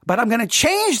ethic, but I'm going to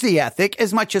change the ethic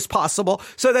as much as possible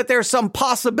so that there's some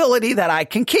possibility that I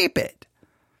can keep it.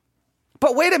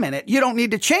 But wait a minute, you don't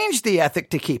need to change the ethic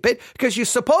to keep it because you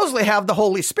supposedly have the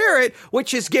Holy Spirit,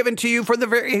 which is given to you for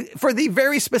the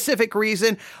very specific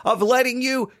reason of letting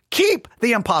you keep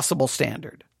the impossible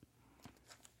standard.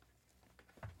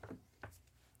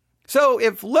 So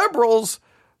if liberals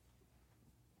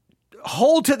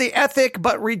hold to the ethic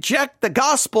but reject the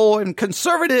gospel and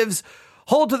conservatives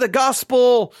hold to the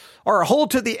gospel or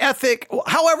hold to the ethic,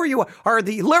 however you are,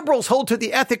 the liberals hold to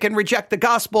the ethic and reject the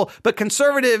gospel, but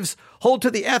conservatives hold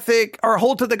to the ethic or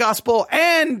hold to the gospel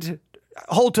and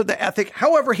hold to the ethic.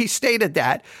 However he stated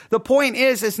that. The point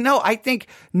is no, I think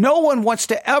no one wants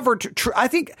to ever, I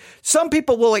think some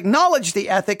people will acknowledge the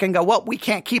ethic and go, well, we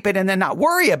can't keep it and then not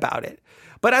worry about it.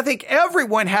 But I think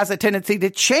everyone has a tendency to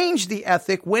change the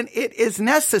ethic when it is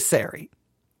necessary,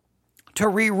 to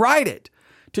rewrite it,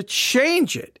 to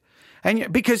change it.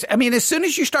 And because, as soon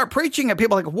as you start preaching it,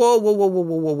 people are like,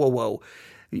 whoa.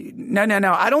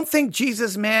 No. I don't think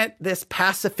Jesus meant this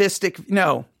pacifistic.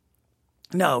 No.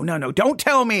 Don't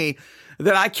tell me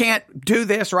that I can't do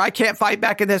this or I can't fight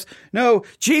back at this. No,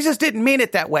 Jesus didn't mean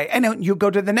it that way. And then you go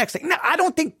to the next thing.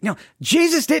 No,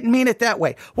 Jesus didn't mean it that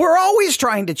way. We're always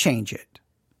trying to change it.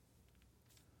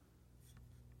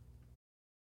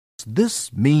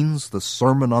 This means the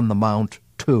Sermon on the Mount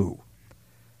too.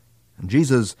 And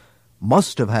Jesus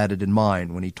must have had it in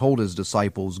mind when he told his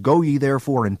disciples, "Go ye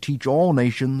therefore and teach all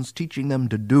nations, teaching them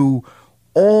to do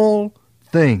all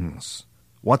things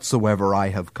whatsoever I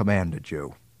have commanded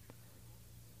you."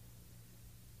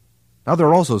 Now, there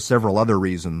are also several other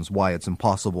reasons why it's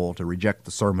impossible to reject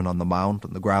the Sermon on the Mount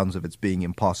on the grounds of its being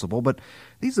impossible, but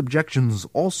these objections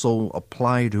also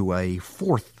apply to a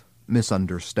fourth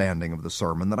misunderstanding of the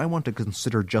sermon that I want to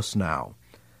consider just now,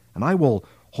 and I will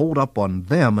hold up on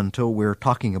them until we're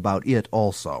talking about it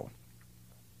also.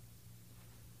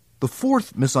 The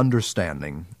fourth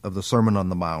misunderstanding of the Sermon on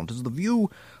the Mount is the view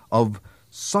of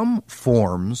some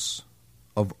forms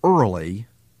of early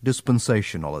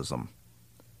dispensationalism,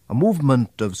 a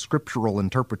movement of scriptural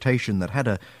interpretation that had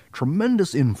a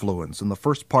tremendous influence in the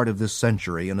first part of this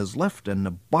century and has left an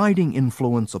abiding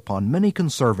influence upon many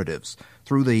conservatives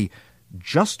through the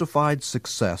justified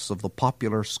success of the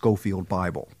popular Scofield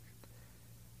Bible.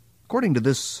 According to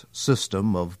this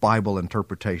system of Bible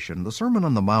interpretation, the Sermon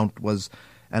on the Mount was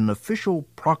an official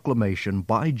proclamation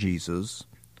by Jesus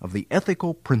of the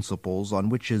ethical principles on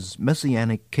which his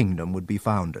messianic kingdom would be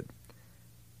founded.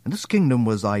 And this kingdom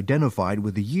was identified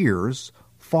with the years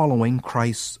following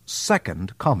Christ's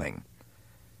second coming.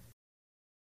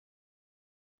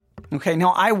 Okay,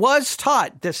 now I was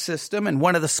taught this system in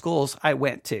one of the schools I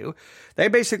went to. They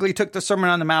basically took the Sermon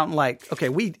on the Mount like, okay,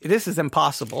 this is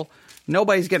impossible.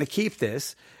 Nobody's going to keep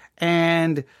this.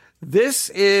 And this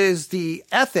is the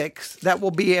ethics that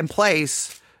will be in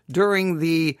place during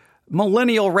the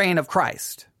millennial reign of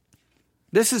Christ.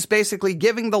 This is basically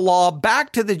giving the law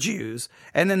back to the Jews,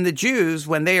 and then the Jews,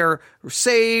 when they are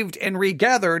saved and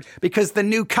regathered, because the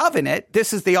new covenant,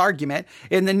 this is the argument,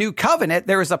 in the new covenant,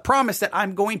 there is a promise that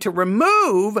I'm going to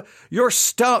remove your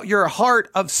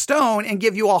heart of stone and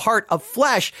give you a heart of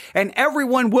flesh, and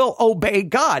everyone will obey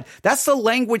God. That's the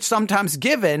language sometimes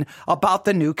given about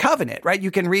the new covenant, right?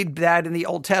 You can read that in the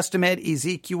Old Testament,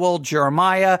 Ezekiel,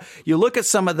 Jeremiah. You look at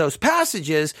some of those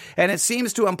passages, and it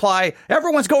seems to imply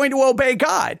everyone's going to obey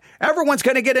God. Everyone's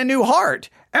going to get a new heart.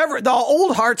 The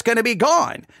old heart's going to be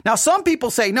gone. Now, some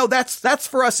people say, no, that's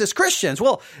for us as Christians.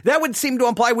 Well, that would seem to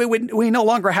imply we no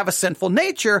longer have a sinful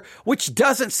nature, which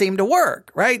doesn't seem to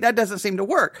work, right? That doesn't seem to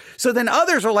work. So then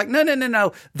others are like,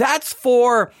 no. That's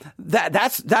for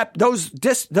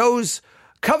those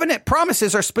covenant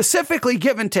promises are specifically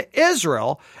given to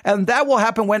Israel, and that will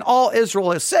happen when all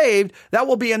Israel is saved. That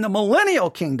will be in the millennial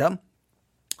kingdom.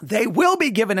 They will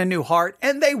be given a new heart,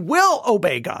 and they will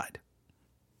obey God.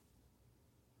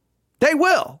 They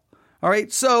will. All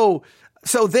right. So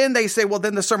then they say, well,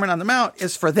 then the Sermon on the Mount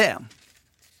is for them.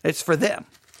 It's for them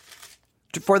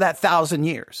for that 1,000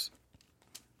 years.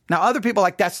 Now, other people are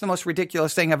like, that's the most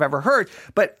ridiculous thing I've ever heard.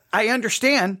 But I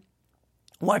understand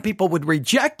why people would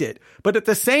reject it. But at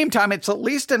the same time, it's at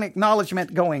least an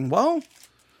acknowledgement going, well,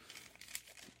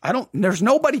 there's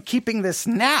nobody keeping this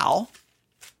now,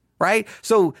 right?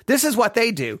 So this is what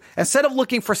they do. Instead of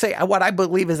looking for, say, what I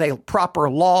believe is a proper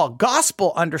law,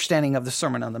 gospel understanding of the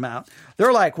Sermon on the Mount,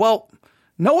 they're like, well,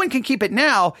 no one can keep it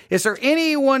now. Is there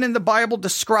anyone in the Bible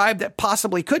described that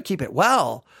possibly could keep it?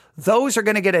 Well, those are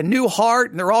going to get a new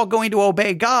heart and they're all going to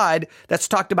obey God. That's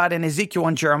talked about in Ezekiel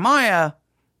and Jeremiah.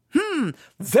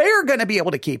 They're going to be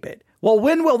able to keep it. Well,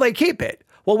 when will they keep it?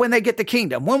 Well, when they get the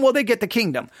kingdom. When will they get the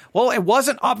kingdom? Well, it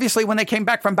wasn't obviously when they came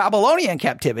back from Babylonian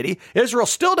captivity. Israel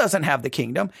still doesn't have the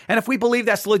kingdom. And if we believe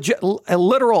that's legit,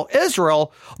 literal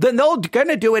Israel, then they're going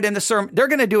to do it in the sermon. They're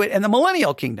going to do it in the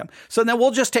millennial kingdom. So then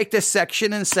we'll just take this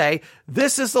section and say,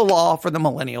 this is the law for the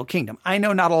millennial kingdom. I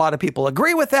know not a lot of people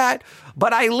agree with that,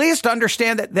 but I at least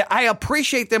understand that I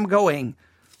appreciate them going,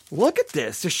 look at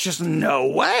this. There's just no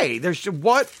way. There's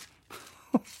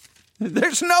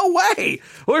no way.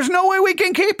 There's no way we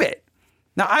can keep it.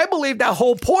 Now, I believe that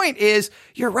whole point is,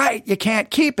 you're right, you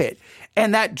can't keep it.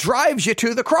 And that drives you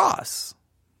to the cross.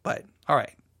 But, all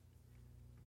right.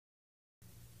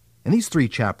 In these 3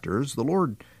 chapters, the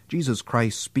Lord Jesus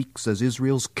Christ speaks as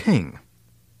Israel's king.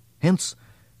 Hence,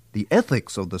 the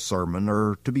ethics of the sermon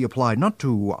are to be applied not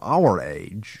to our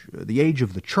age, the age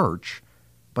of the church,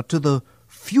 but to the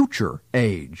future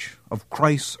age of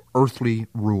Christ's earthly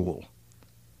rule.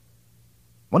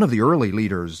 One of the early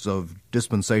leaders of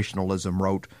dispensationalism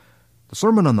wrote, "The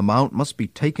Sermon on the Mount must be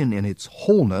taken in its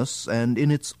wholeness and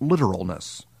in its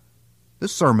literalness.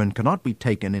 This sermon cannot be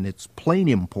taken in its plain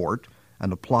import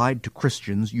and applied to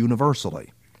Christians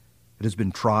universally. It has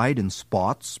been tried in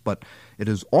spots, but it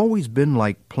has always been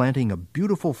like planting a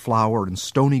beautiful flower in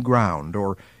stony ground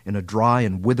or in a dry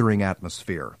and withering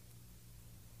atmosphere."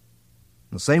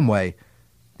 In the same way,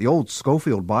 the old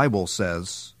Scofield Bible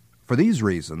says, "For these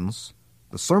reasons,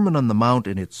 the Sermon on the Mount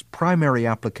in its primary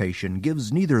application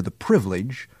gives neither the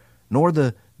privilege nor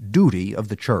the duty of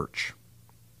the church."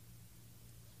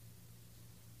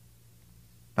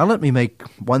 Now let me make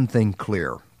one thing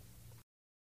clear.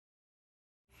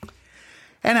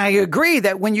 And I agree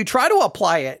that when you try to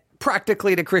apply it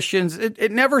practically to Christians,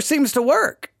 it never seems to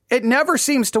work. It never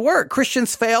seems to work.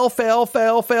 Christians fail. But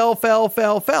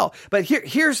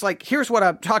here's what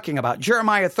I'm talking about.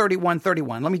 Jeremiah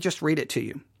 31:31. Let me just read it to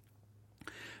you.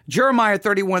 Jeremiah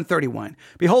 31:31.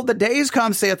 "Behold, the days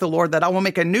come, saith the Lord, that I will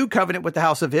make a new covenant with the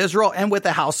house of Israel and with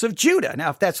the house of Judah."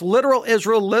 Now, if that's literal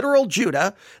Israel, literal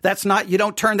Judah, that's not, you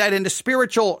don't turn that into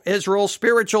spiritual Israel,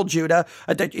 spiritual Judah.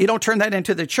 You don't turn that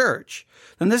into the church.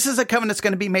 Then this is a covenant that's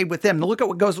going to be made with them. Now look at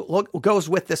what goes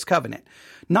with this covenant.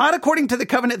 "Not according to the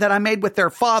covenant that I made with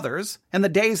their fathers in the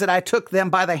days that I took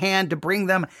them by the hand to bring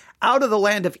them out of the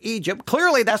land of Egypt."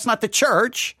 Clearly, that's not the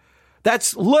church.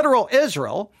 That's literal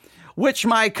Israel. "Which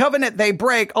my covenant they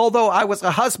break, although I was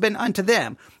a husband unto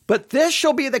them. But this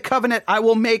shall be the covenant I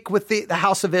will make with the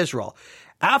house of Israel.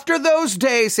 After those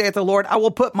days, saith the Lord, I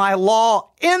will put my law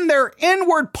in their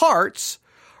inward parts,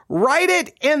 write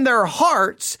it in their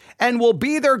hearts, and will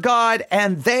be their God,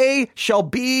 and they shall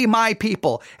be my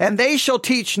people. And they shall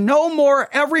teach no more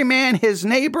every man his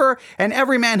neighbor and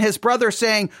every man his brother,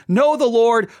 saying, Know the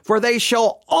Lord, for they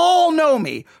shall all know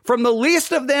me, from the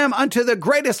least of them unto the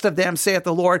greatest of them, saith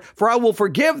the Lord. For I will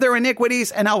forgive their iniquities,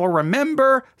 and I will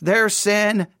remember their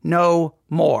sin no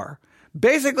more."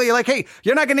 Basically, like, hey,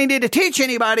 you're not going to need to teach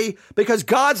anybody because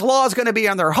God's law is going to be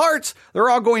on their hearts. They're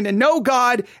all going to know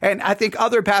God. And I think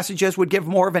other passages would give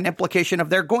more of an implication of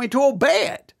they're going to obey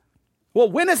it.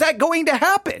 Well, when is that going to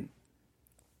happen?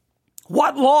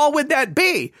 What law would that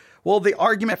be? Well, the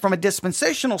argument from a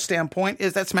dispensational standpoint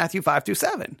is that's Matthew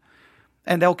 5-7.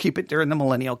 And they'll keep it during the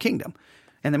millennial kingdom.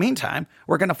 In the meantime,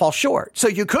 we're going to fall short. So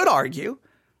you could argue,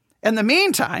 in the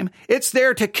meantime, it's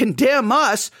there to condemn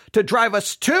us, to drive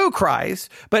us to Christ,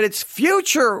 but its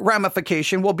future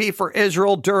ramification will be for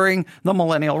Israel during the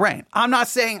millennial reign. I'm not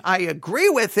saying I agree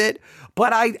with it,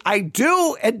 but I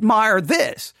do admire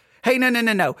this. Hey,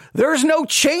 no. There's no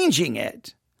changing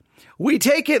it. We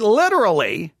take it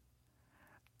literally,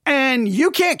 and you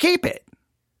can't keep it.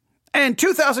 And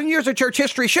 2,000 years of church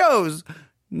history shows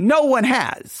no one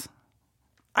has.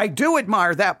 I do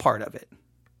admire that part of it.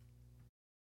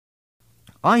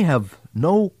 I have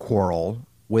no quarrel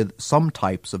with some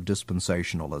types of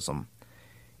dispensationalism.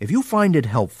 If you find it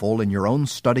helpful in your own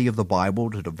study of the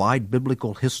Bible to divide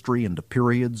biblical history into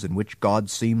periods in which God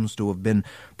seems to have been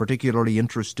particularly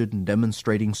interested in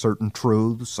demonstrating certain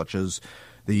truths, such as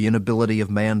the inability of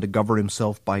man to govern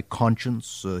himself by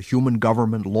conscience, human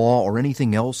government, law, or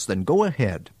anything else, then go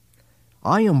ahead.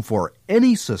 I am for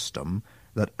any system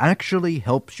that actually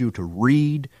helps you to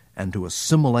read and to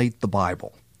assimilate the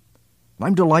Bible.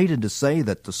 I'm delighted to say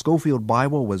that the Scofield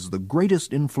Bible was the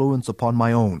greatest influence upon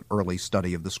my own early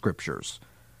study of the Scriptures.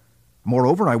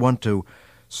 Moreover, I want to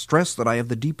stress that I have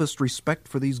the deepest respect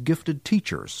for these gifted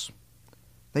teachers.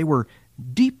 They were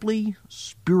deeply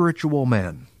spiritual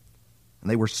men, and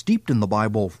they were steeped in the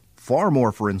Bible far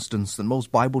more, for instance, than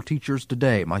most Bible teachers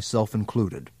today, myself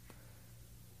included.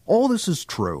 All this is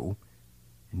true,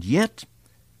 and yet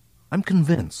I'm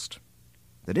convinced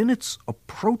that in its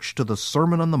approach to the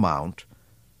Sermon on the Mount,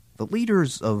 the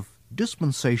leaders of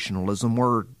dispensationalism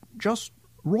were just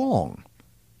wrong.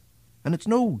 And it's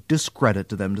no discredit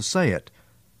to them to say it.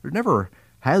 There never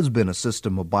has been a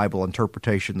system of Bible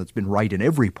interpretation that's been right in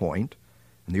every point,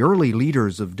 and the early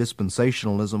leaders of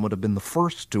dispensationalism would have been the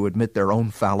first to admit their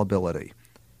own fallibility.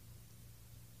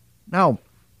 Now,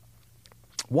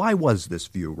 why was this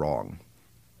view wrong?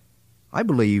 I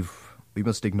believe we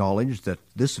must acknowledge that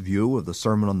this view of the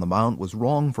Sermon on the Mount was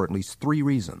wrong for at least 3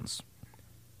 reasons.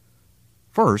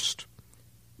 First,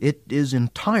 it is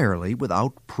entirely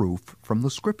without proof from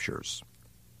the Scriptures.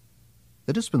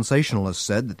 The dispensationalists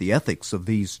said that the ethics of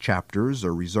these chapters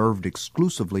are reserved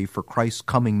exclusively for Christ's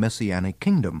coming messianic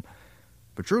kingdom,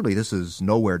 but surely this is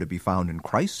nowhere to be found in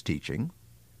Christ's teaching.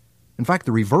 In fact,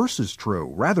 the reverse is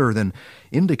true. Rather than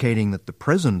indicating that the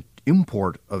present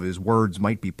import of his words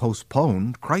might be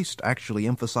postponed, Christ actually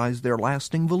emphasized their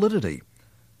lasting validity.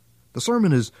 The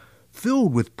sermon is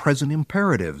filled with present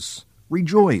imperatives.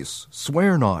 Rejoice,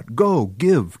 swear not, go,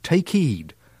 give, take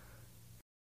heed.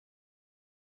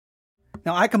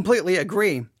 Now, I completely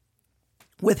agree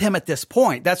with him at this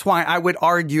point. That's why I would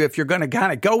argue if you're going to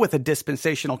kind of go with a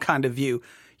dispensational kind of view,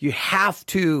 you have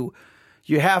to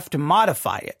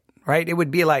modify it, right? It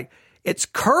would be like the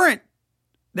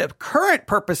current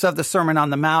purpose of the Sermon on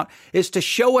the Mount is to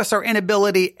show us our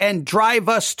inability and drive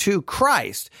us to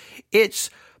Christ. Its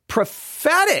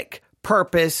prophetic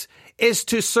purpose is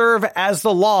to serve as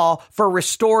the law for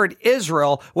restored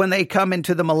Israel when they come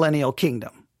into the millennial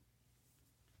kingdom.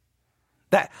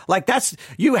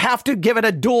 You have to give it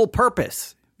a dual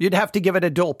purpose. You'd have to give it a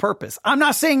dual purpose. I'm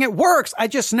not saying it works. I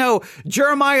just know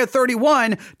Jeremiah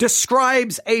 31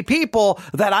 describes a people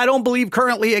that I don't believe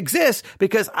currently exists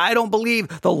because I don't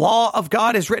believe the law of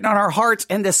God is written on our hearts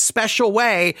in this special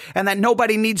way and that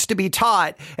nobody needs to be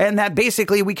taught and that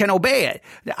basically we can obey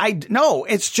it. No,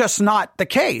 it's just not the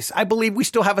case. I believe we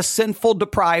still have a sinful,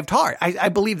 deprived heart. I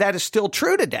believe that is still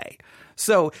true today.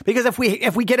 So, because if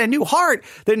we get a new heart,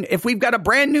 then if we've got a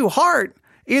brand new heart,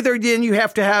 either then you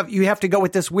have to go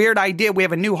with this weird idea. We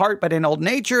have a new heart, but an old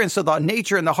nature. And so the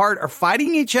nature and the heart are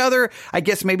fighting each other. I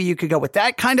guess maybe you could go with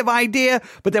that kind of idea,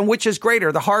 but then which is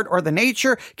greater, the heart or the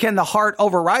nature? Can the heart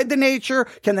override the nature?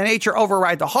 Can the nature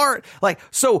override the heart?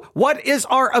 So what is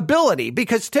our ability?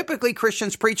 Because typically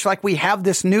Christians preach like we have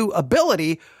this new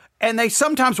ability, and they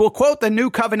sometimes will quote the new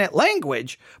covenant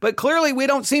language, but clearly we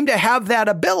don't seem to have that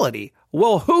ability.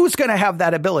 Well, who's going to have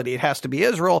that ability? It has to be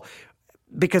Israel,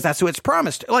 because that's who it's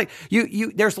promised.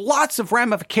 There's lots of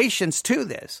ramifications to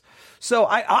this. So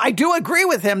I do agree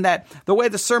with him that the way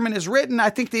the sermon is written, I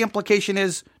think the implication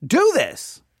is do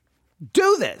this.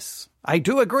 Do this. I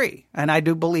do agree. And I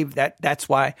do believe that that's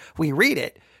why we read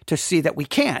it, to see that we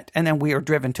can't. And then we are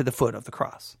driven to the foot of the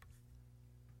cross.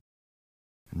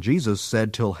 Jesus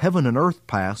said, "Till heaven and earth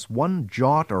pass, one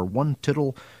jot or one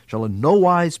tittle shall in no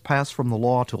wise pass from the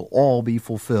law till all be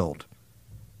fulfilled."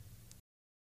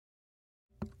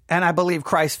 And I believe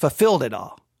Christ fulfilled it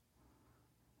all.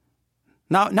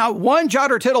 Now one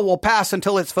jot or tittle will pass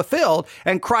until it's fulfilled,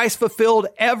 and Christ fulfilled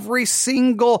every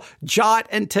single jot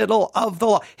and tittle of the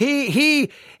law.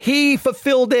 He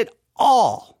fulfilled it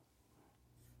all.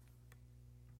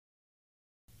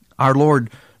 Our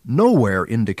Lord nowhere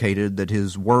indicated that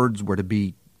his words were to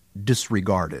be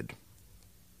disregarded.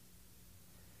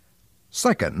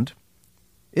 Second,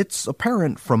 it's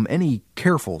apparent from any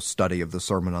careful study of the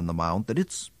Sermon on the Mount that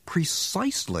it's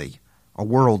precisely a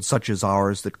world such as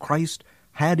ours that Christ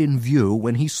had in view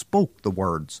when he spoke the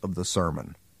words of the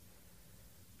sermon.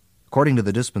 According to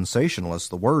the dispensationalists,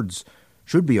 the words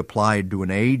should be applied to an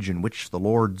age in which the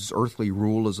Lord's earthly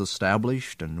rule is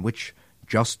established and which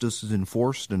justice is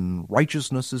enforced and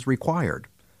righteousness is required.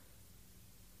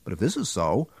 But if this is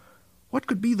so, what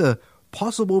could be the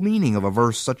possible meaning of a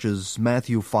verse such as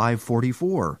Matthew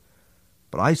 5:44?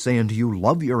 "But I say unto you,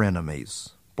 love your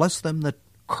enemies, bless them that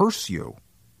curse you,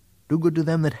 do good to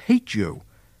them that hate you,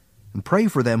 and pray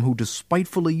for them who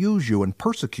despitefully use you and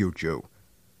persecute you."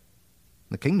 In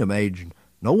the kingdom age,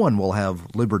 no one will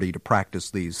have liberty to practice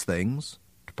these things,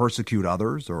 to persecute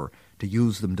others or to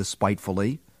use them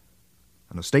despitefully.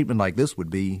 And a statement like this would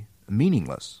be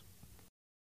meaningless.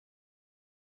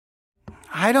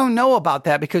 I don't know about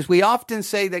that, because we often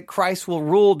say that Christ will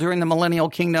rule during the millennial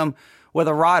kingdom with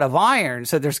a rod of iron.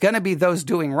 So there's going to be those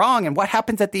doing wrong. And what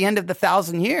happens at the end of the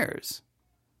 1,000 years?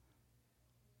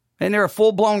 Isn't there a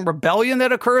full-blown rebellion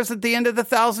that occurs at the end of the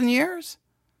 1,000 years?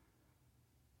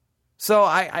 So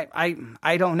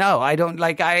I don't know.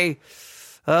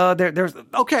 There's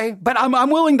okay, but I'm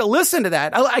willing to listen to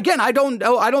that. Again, I don't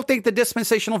know. I don't think the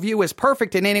dispensational view is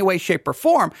perfect in any way, shape, or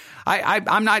form.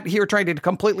 I'm not here trying to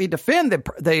completely defend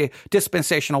the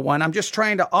dispensational one. I'm just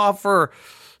trying to offer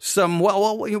some.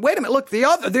 Well, wait a minute. Look, the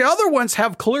other ones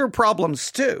have clear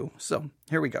problems too. So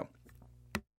here we go.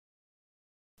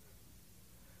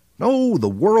 No, the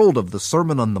world of the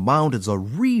Sermon on the Mount is a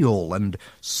real and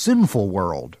sinful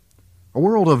world. A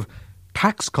world of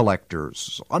tax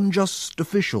collectors, unjust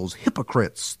officials,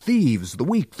 hypocrites, thieves, the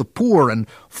weak, the poor, and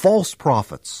false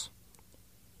prophets.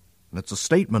 And it's a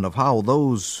statement of how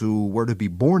those who were to be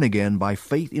born again by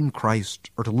faith in Christ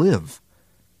are to live,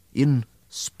 in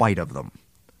spite of them.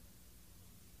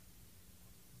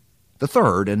 The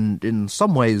third, and in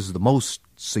some ways the most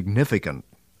significant,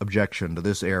 objection to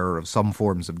this error of some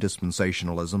forms of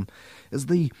dispensationalism is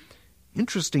the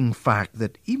interesting fact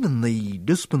that even the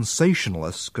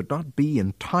dispensationalists could not be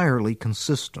entirely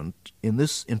consistent in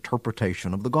this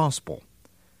interpretation of the gospel.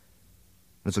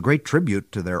 It's a great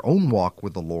tribute to their own walk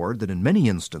with the Lord that in many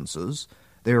instances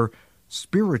their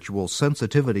spiritual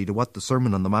sensitivity to what the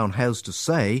Sermon on the Mount has to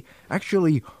say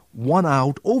actually won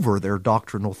out over their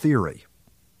doctrinal theory.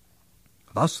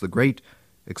 Thus, the great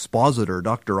expositor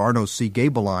Dr. Arno C.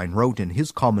 Gaebelein wrote in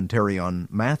his commentary on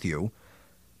Matthew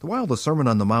that while the Sermon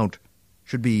on the Mount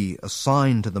should be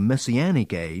assigned to the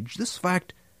Messianic age, this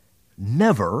fact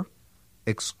never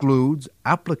excludes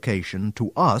application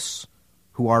to us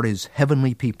who are his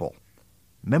heavenly people,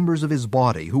 members of his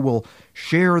body, who will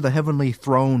share the heavenly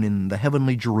throne in the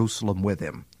heavenly Jerusalem with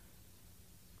him.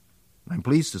 I'm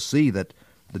pleased to see that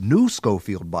the New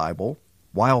Scofield Bible,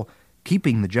 while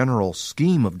keeping the general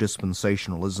scheme of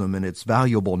dispensationalism in its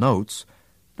valuable notes,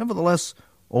 nevertheless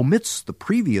omits the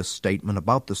previous statement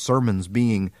about the sermons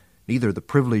being neither the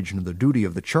privilege nor the duty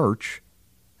of the church,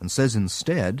 and says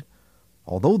instead,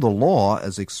 although the law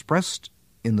as expressed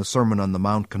in the Sermon on the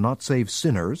Mount cannot save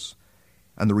sinners,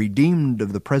 and the redeemed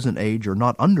of the present age are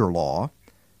not under law,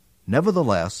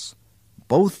 nevertheless,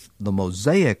 both the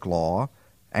Mosaic law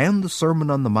and the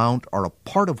Sermon on the Mount are a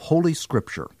part of Holy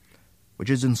Scripture, which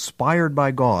is inspired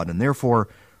by God, and therefore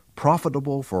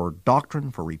profitable for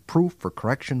doctrine, for reproof, for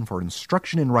correction, for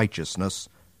instruction in righteousness,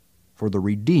 for the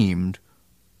redeemed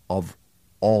of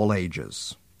all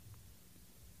ages.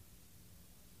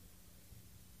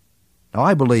 Now,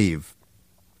 I believe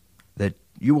that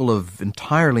you will have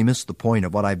entirely missed the point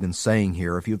of what I've been saying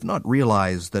here if you've not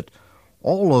realized that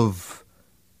all of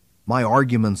my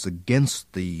arguments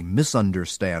against the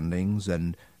misunderstandings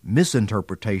and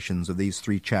misinterpretations of these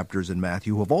 3 chapters in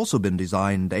Matthew have also been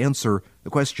designed to answer the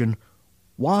question,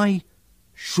 why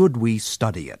should we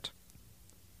study it?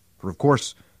 For of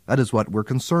course, that is what we're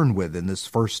concerned with in this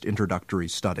first introductory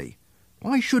study.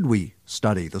 Why should we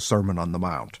study the Sermon on the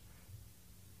Mount?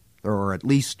 There are at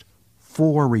least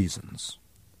 4 reasons.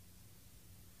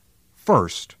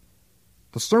 First,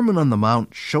 the Sermon on the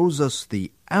Mount shows us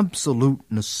the absolute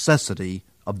necessity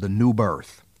of the new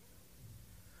birth.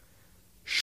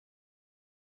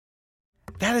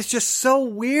 That is just so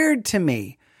weird to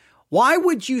me. Why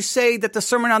would you say that the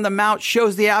Sermon on the Mount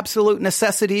shows the absolute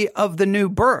necessity of the new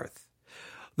birth?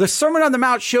 The Sermon on the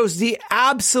Mount shows the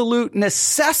absolute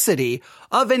necessity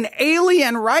of an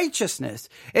alien righteousness.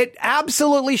 It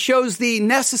absolutely shows the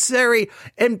necessary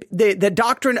and the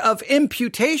doctrine of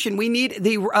imputation. We need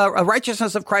the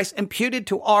righteousness of Christ imputed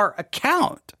to our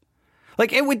account.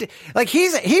 He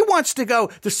wants to go,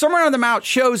 the Sermon on the Mount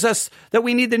shows us that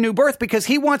we need the new birth because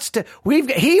he wants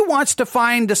to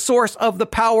find the source of the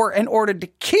power in order to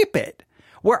keep it.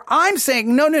 Where I'm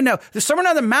saying, no. The Sermon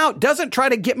on the Mount doesn't try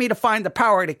to get me to find the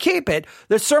power to keep it.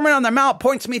 The Sermon on the Mount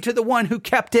points me to the one who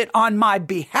kept it on my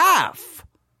behalf.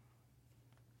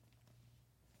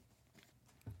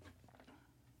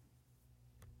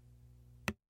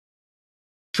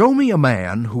 Show me a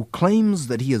man who claims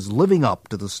that he is living up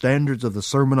to the standards of the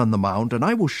Sermon on the Mount, and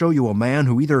I will show you a man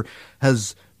who either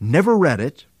has never read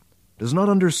it, does not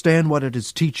understand what it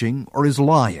is teaching, or is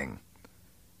lying.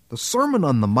 The Sermon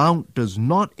on the Mount does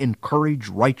not encourage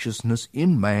righteousness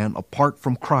in man apart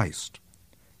from Christ.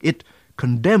 It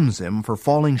condemns him for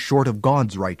falling short of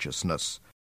God's righteousness.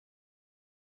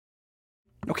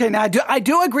 Okay, now I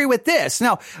do agree with this.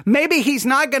 Now, maybe he's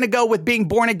not going to go with being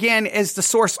born again as the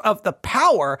source of the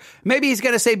power. Maybe he's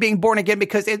going to say being born again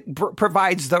because it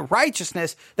provides the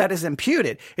righteousness that is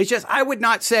imputed. It's just, I would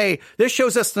not say this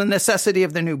shows us the necessity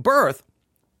of the new birth.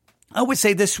 I would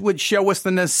say this would show us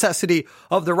the necessity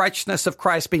of the righteousness of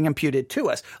Christ being imputed to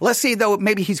us. Let's see, though,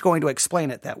 maybe he's going to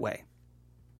explain it that way.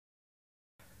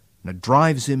 And it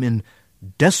drives him in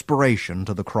desperation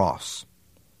to the cross.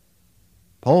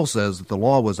 Paul says that the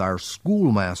law was our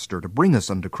schoolmaster to bring us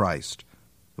unto Christ,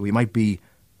 that we might be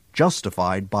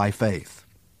justified by faith.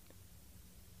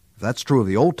 If that's true of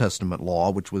the Old Testament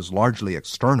law, which was largely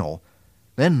external,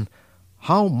 then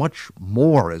how much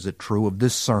more is it true of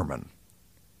this sermon?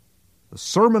 The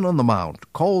Sermon on the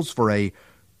Mount calls for a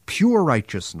pure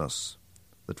righteousness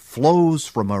that flows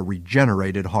from a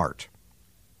regenerated heart.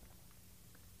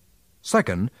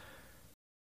 Second,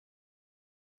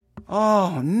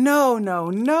 oh,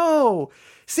 no.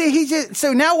 See,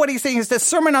 so now what he's saying is the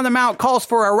Sermon on the Mount calls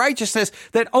for a righteousness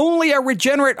that only a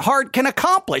regenerate heart can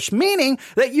accomplish, meaning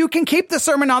that you can keep the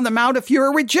Sermon on the Mount if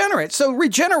you're a regenerate. So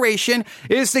regeneration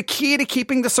is the key to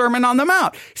keeping the Sermon on the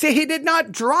Mount. See, he did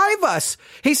not drive us.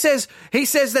 He says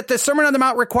that the Sermon on the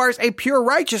Mount requires a pure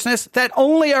righteousness that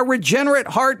only a regenerate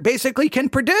heart basically can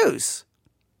produce.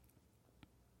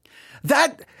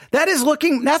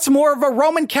 That's more of a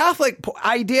Roman Catholic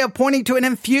idea pointing to an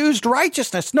infused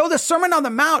righteousness. No, the Sermon on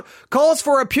the Mount calls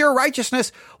for a pure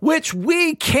righteousness, which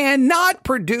we cannot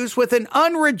produce with an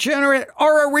unregenerate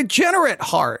or a regenerate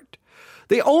heart.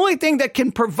 The only thing that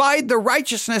can provide the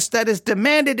righteousness that is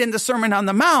demanded in the Sermon on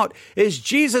the Mount is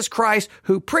Jesus Christ,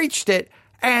 who preached it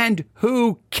and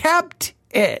who kept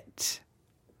it.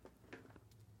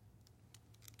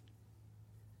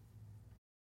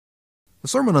 The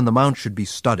Sermon on the Mount should be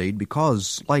studied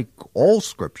because, like all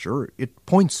Scripture, it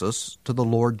points us to the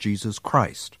Lord Jesus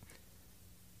Christ.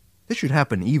 This should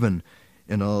happen even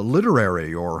in a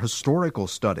literary or historical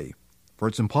study, for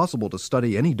it's impossible to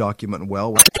study any document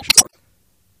well without it.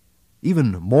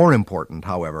 Even more important,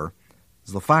 however,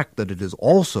 is the fact that it is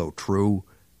also true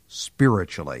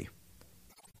spiritually.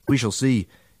 We shall see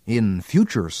in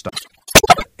future studies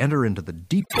enter into the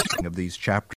deep meaning of these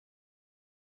chapters.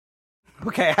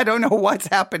 Okay, I don't know what's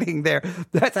happening there.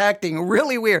 That's acting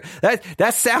really weird.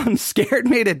 That sound scared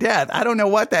me to death. I don't know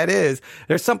what that is.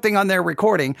 There's something on their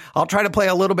recording. I'll try to play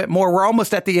a little bit more. We're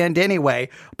almost at the end anyway,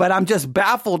 but I'm just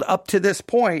baffled up to this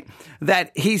point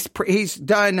that he's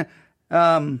done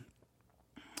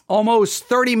almost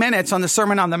 30 minutes on the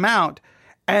Sermon on the Mount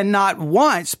and not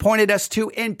once pointed us to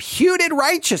imputed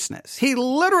righteousness. He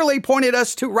literally pointed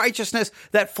us to righteousness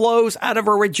that flows out of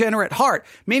a regenerate heart,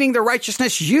 meaning the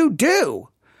righteousness you do.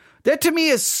 That to me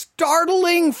is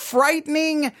startling,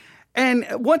 frightening, and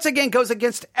once again goes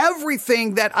against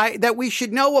everything that we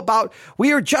should know about.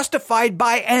 We are justified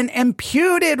by an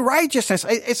imputed righteousness.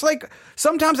 It's like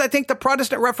sometimes I think the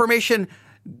Protestant Reformation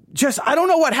I don't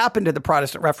know what happened to the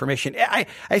Protestant Reformation.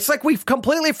 It's like we've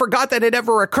completely forgot that it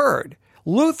ever occurred.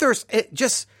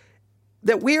 That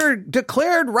we are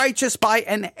declared righteous by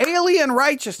an alien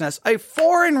righteousness, a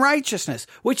foreign righteousness,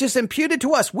 which is imputed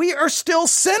to us. We are still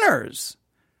sinners.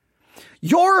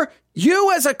 You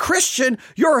as a Christian,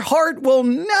 your heart will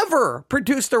never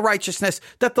produce the righteousness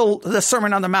that the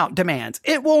Sermon on the Mount demands.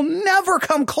 It will never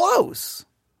come close.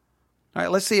 All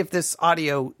right, let's see if this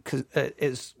audio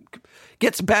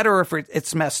gets better or if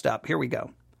it's messed up. Here we go.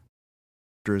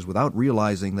 Without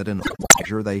realizing that in a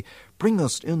measure they bring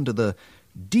us into the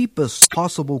deepest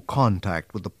possible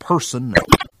contact with the person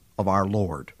of our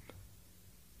Lord.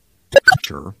 The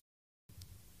picture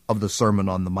of the Sermon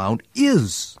on the Mount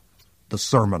is the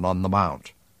Sermon on the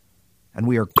Mount, and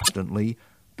we are constantly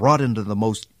brought into the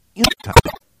most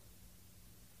intimate.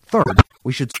 Third,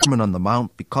 we should Sermon on the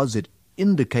Mount because it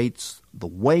indicates the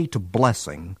way to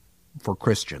blessing for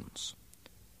Christians.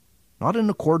 Not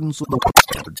in accordance with the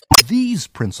standards. These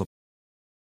principles.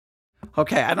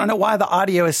 Okay, I don't know why the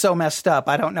audio is so messed up.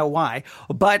 I don't know why.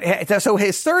 But so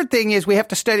his third thing is we have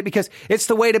to study it because it's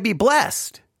the way to be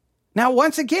blessed. Now,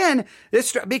 once again,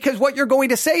 because what you're going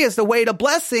to say is the way to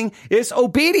blessing is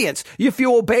obedience. If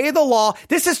you obey the law,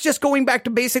 this is just going back to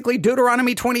basically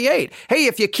Deuteronomy 28. Hey,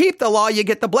 if you keep the law, you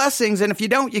get the blessings, and if you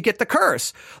don't, you get the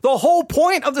curse. The whole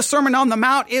point of the Sermon on the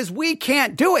Mount is we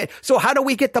can't do it. So how do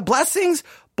we get the blessings?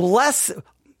 Let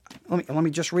me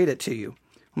just read it to you.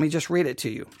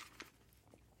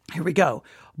 Here we go.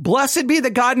 Blessed be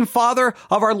the God and Father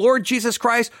of our Lord Jesus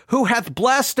Christ, who hath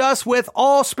blessed us with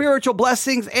all spiritual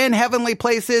blessings in heavenly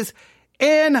places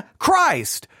in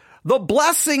Christ. The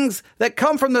blessings that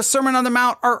come from the Sermon on the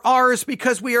Mount are ours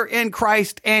because we are in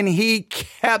Christ and he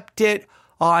kept it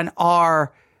on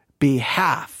our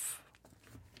behalf.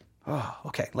 Oh,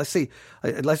 okay. Let's see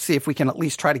if we can at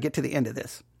least try to get to the end of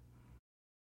this.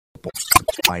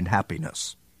 Find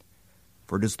happiness.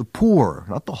 For it is the poor,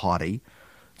 not the haughty,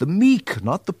 the meek,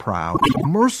 not the proud, the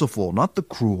merciful, not the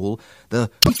cruel, the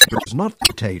haters, not the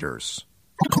dictators.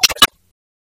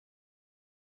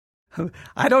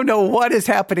 I don't know what is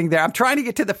happening there. I'm trying to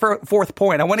get to the fourth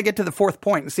point. I want to get to the fourth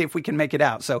point and see if we can make it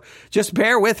out. So just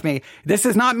bear with me. This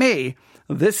is not me.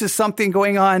 This is something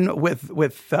going on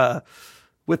with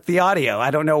the audio.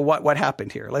 I don't know what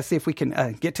happened here. Let's see if we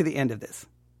can get to the end of this.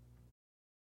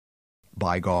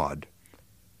 By God.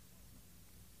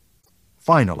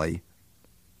 Finally,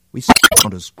 we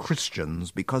stand as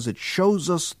Christians because it shows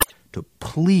us to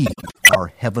please our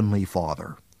Heavenly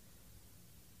Father.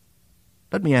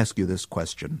 Let me ask you this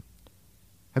question.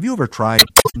 Have you ever tried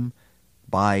Him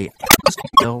by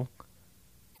skill?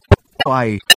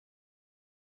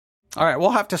 All right,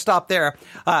 we'll have to stop there.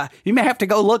 You may have to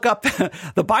go look up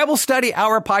the Bible Study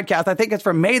Hour podcast. I think it's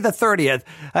from May the 30th,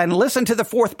 and listen to the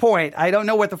fourth point. I don't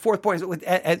know what the fourth point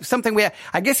is.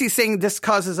 I guess he's saying this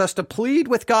causes us to plead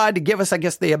with God to give us, I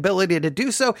guess, the ability to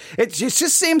do so. It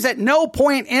just seems at no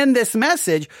point in this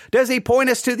message does he point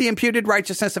us to the imputed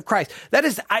righteousness of Christ. That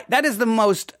is the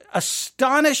most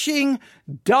astonishing,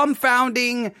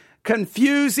 dumbfounding,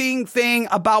 confusing thing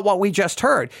about what we just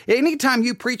heard. Anytime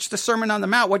you preach the Sermon on the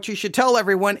Mount, what you should tell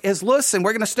everyone is, listen,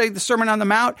 we're going to study the Sermon on the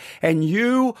Mount, and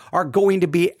you are going to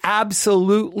be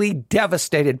absolutely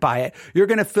devastated by it. You're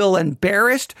going to feel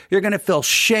embarrassed. You're going to feel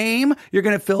shame. You're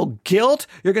going to feel guilt.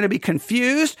 You're going to be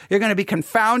confused. You're going to be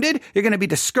confounded. You're going to be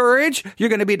discouraged. You're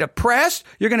going to be depressed.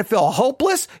 You're going to feel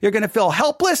hopeless. You're going to feel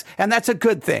helpless. And that's a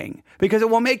good thing, because it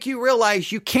will make you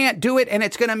realize you can't do it, and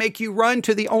it's going to make you run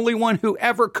to the only one who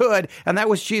ever could. And that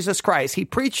was Jesus Christ. He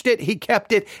preached it, he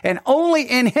kept it, and only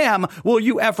in him will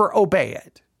you ever obey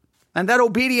it. And that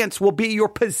obedience will be your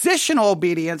positional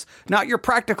obedience, not your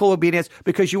practical obedience,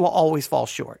 because you will always fall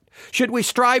short. Should we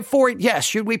strive for it? Yes.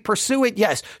 Should we pursue it?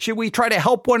 Yes. Should we try to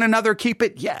help one another keep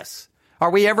it? Yes.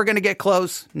 Are we ever going to get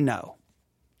close? No.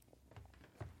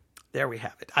 There we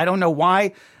have it. I don't know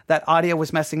why that audio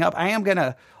was messing up. I am going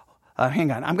to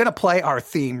hang on. I'm going to play our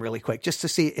theme really quick just to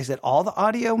see, is it all the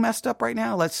audio messed up right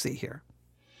now? Let's see here.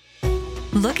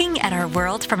 Looking at our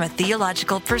world from a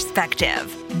theological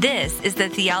perspective. This is the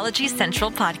Theology Central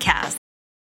Podcast.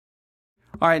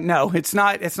 All right. No, it's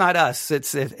not us.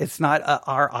 It's not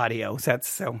our audio.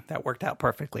 That worked out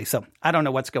perfectly. So I don't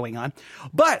know what's going on,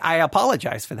 but I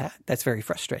apologize for that. That's very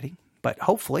frustrating, but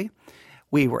hopefully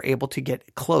we were able to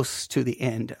get close to the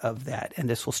end of that, and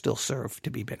this will still serve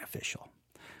to be beneficial.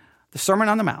 The Sermon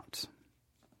on the Mount,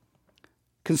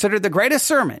 considered the greatest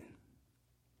sermon,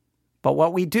 but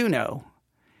what we do know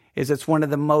is it's one of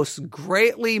the most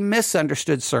greatly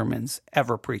misunderstood sermons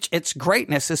ever preached. Its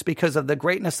greatness is because of the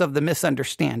greatness of the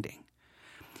misunderstanding,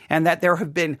 and that there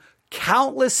have been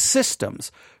countless systems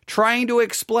trying to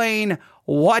explain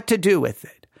what to do with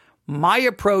it. My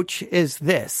approach is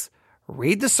this: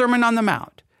 read the Sermon on the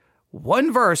Mount.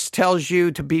 One verse tells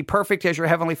you to be perfect as your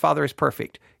Heavenly Father is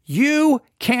perfect. You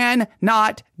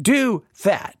cannot do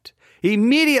that.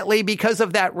 Immediately, because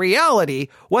of that reality,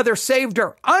 whether saved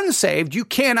or unsaved, you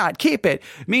cannot keep it.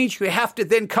 It means you have to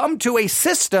then come to a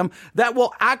system that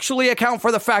will actually account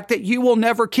for the fact that you will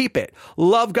never keep it.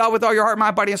 Love God with all your heart,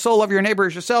 mind, body, and soul. Love your neighbor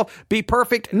as yourself. Be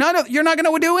perfect. You're not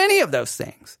going to do any of those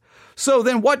things. So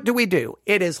then what do?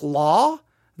 It is law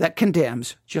that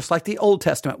condemns, just like the Old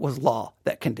Testament was law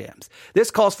that condemns. This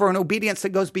calls for an obedience that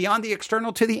goes beyond the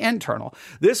external to the internal.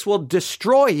 This will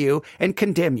destroy you and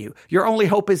condemn you. Your only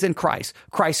hope is in Christ.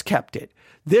 Christ kept it.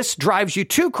 This drives you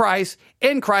to Christ.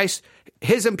 In Christ,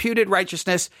 his imputed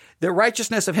righteousness, the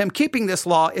righteousness of him keeping this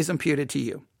law is imputed to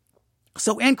you.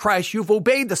 So in Christ, you've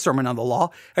obeyed the Sermon on the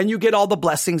Law, and you get all the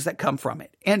blessings that come from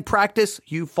it. In practice,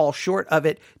 you fall short of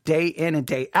it day in and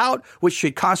day out, which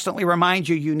should constantly remind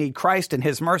you need Christ and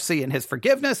his mercy and his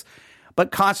forgiveness, but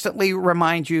constantly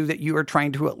remind you that you are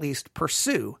trying to at least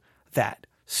pursue that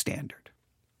standard.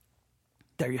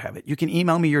 There you have it. You can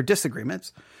email me your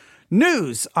disagreements.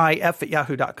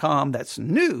 newsif@yahoo.com. That's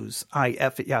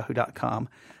newsif@yahoo.com.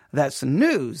 That's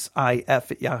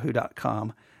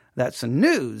newsif@yahoo.com. That's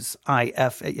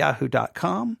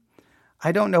newsif@yahoo.com.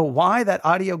 I don't know why that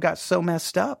audio got so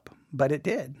messed up, but it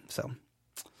did. So,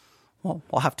 well,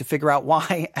 we'll have to figure out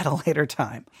why at a later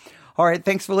time. All right,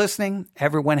 thanks for listening.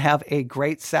 Everyone have a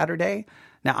great Saturday.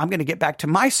 Now, I'm going to get back to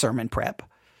my sermon prep.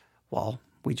 Well,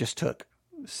 we just took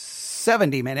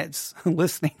 70 minutes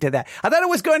listening to that. I thought it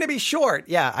was going to be short.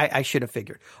 Yeah, I should have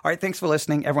figured. All right, thanks for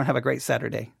listening. Everyone have a great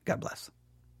Saturday. God bless.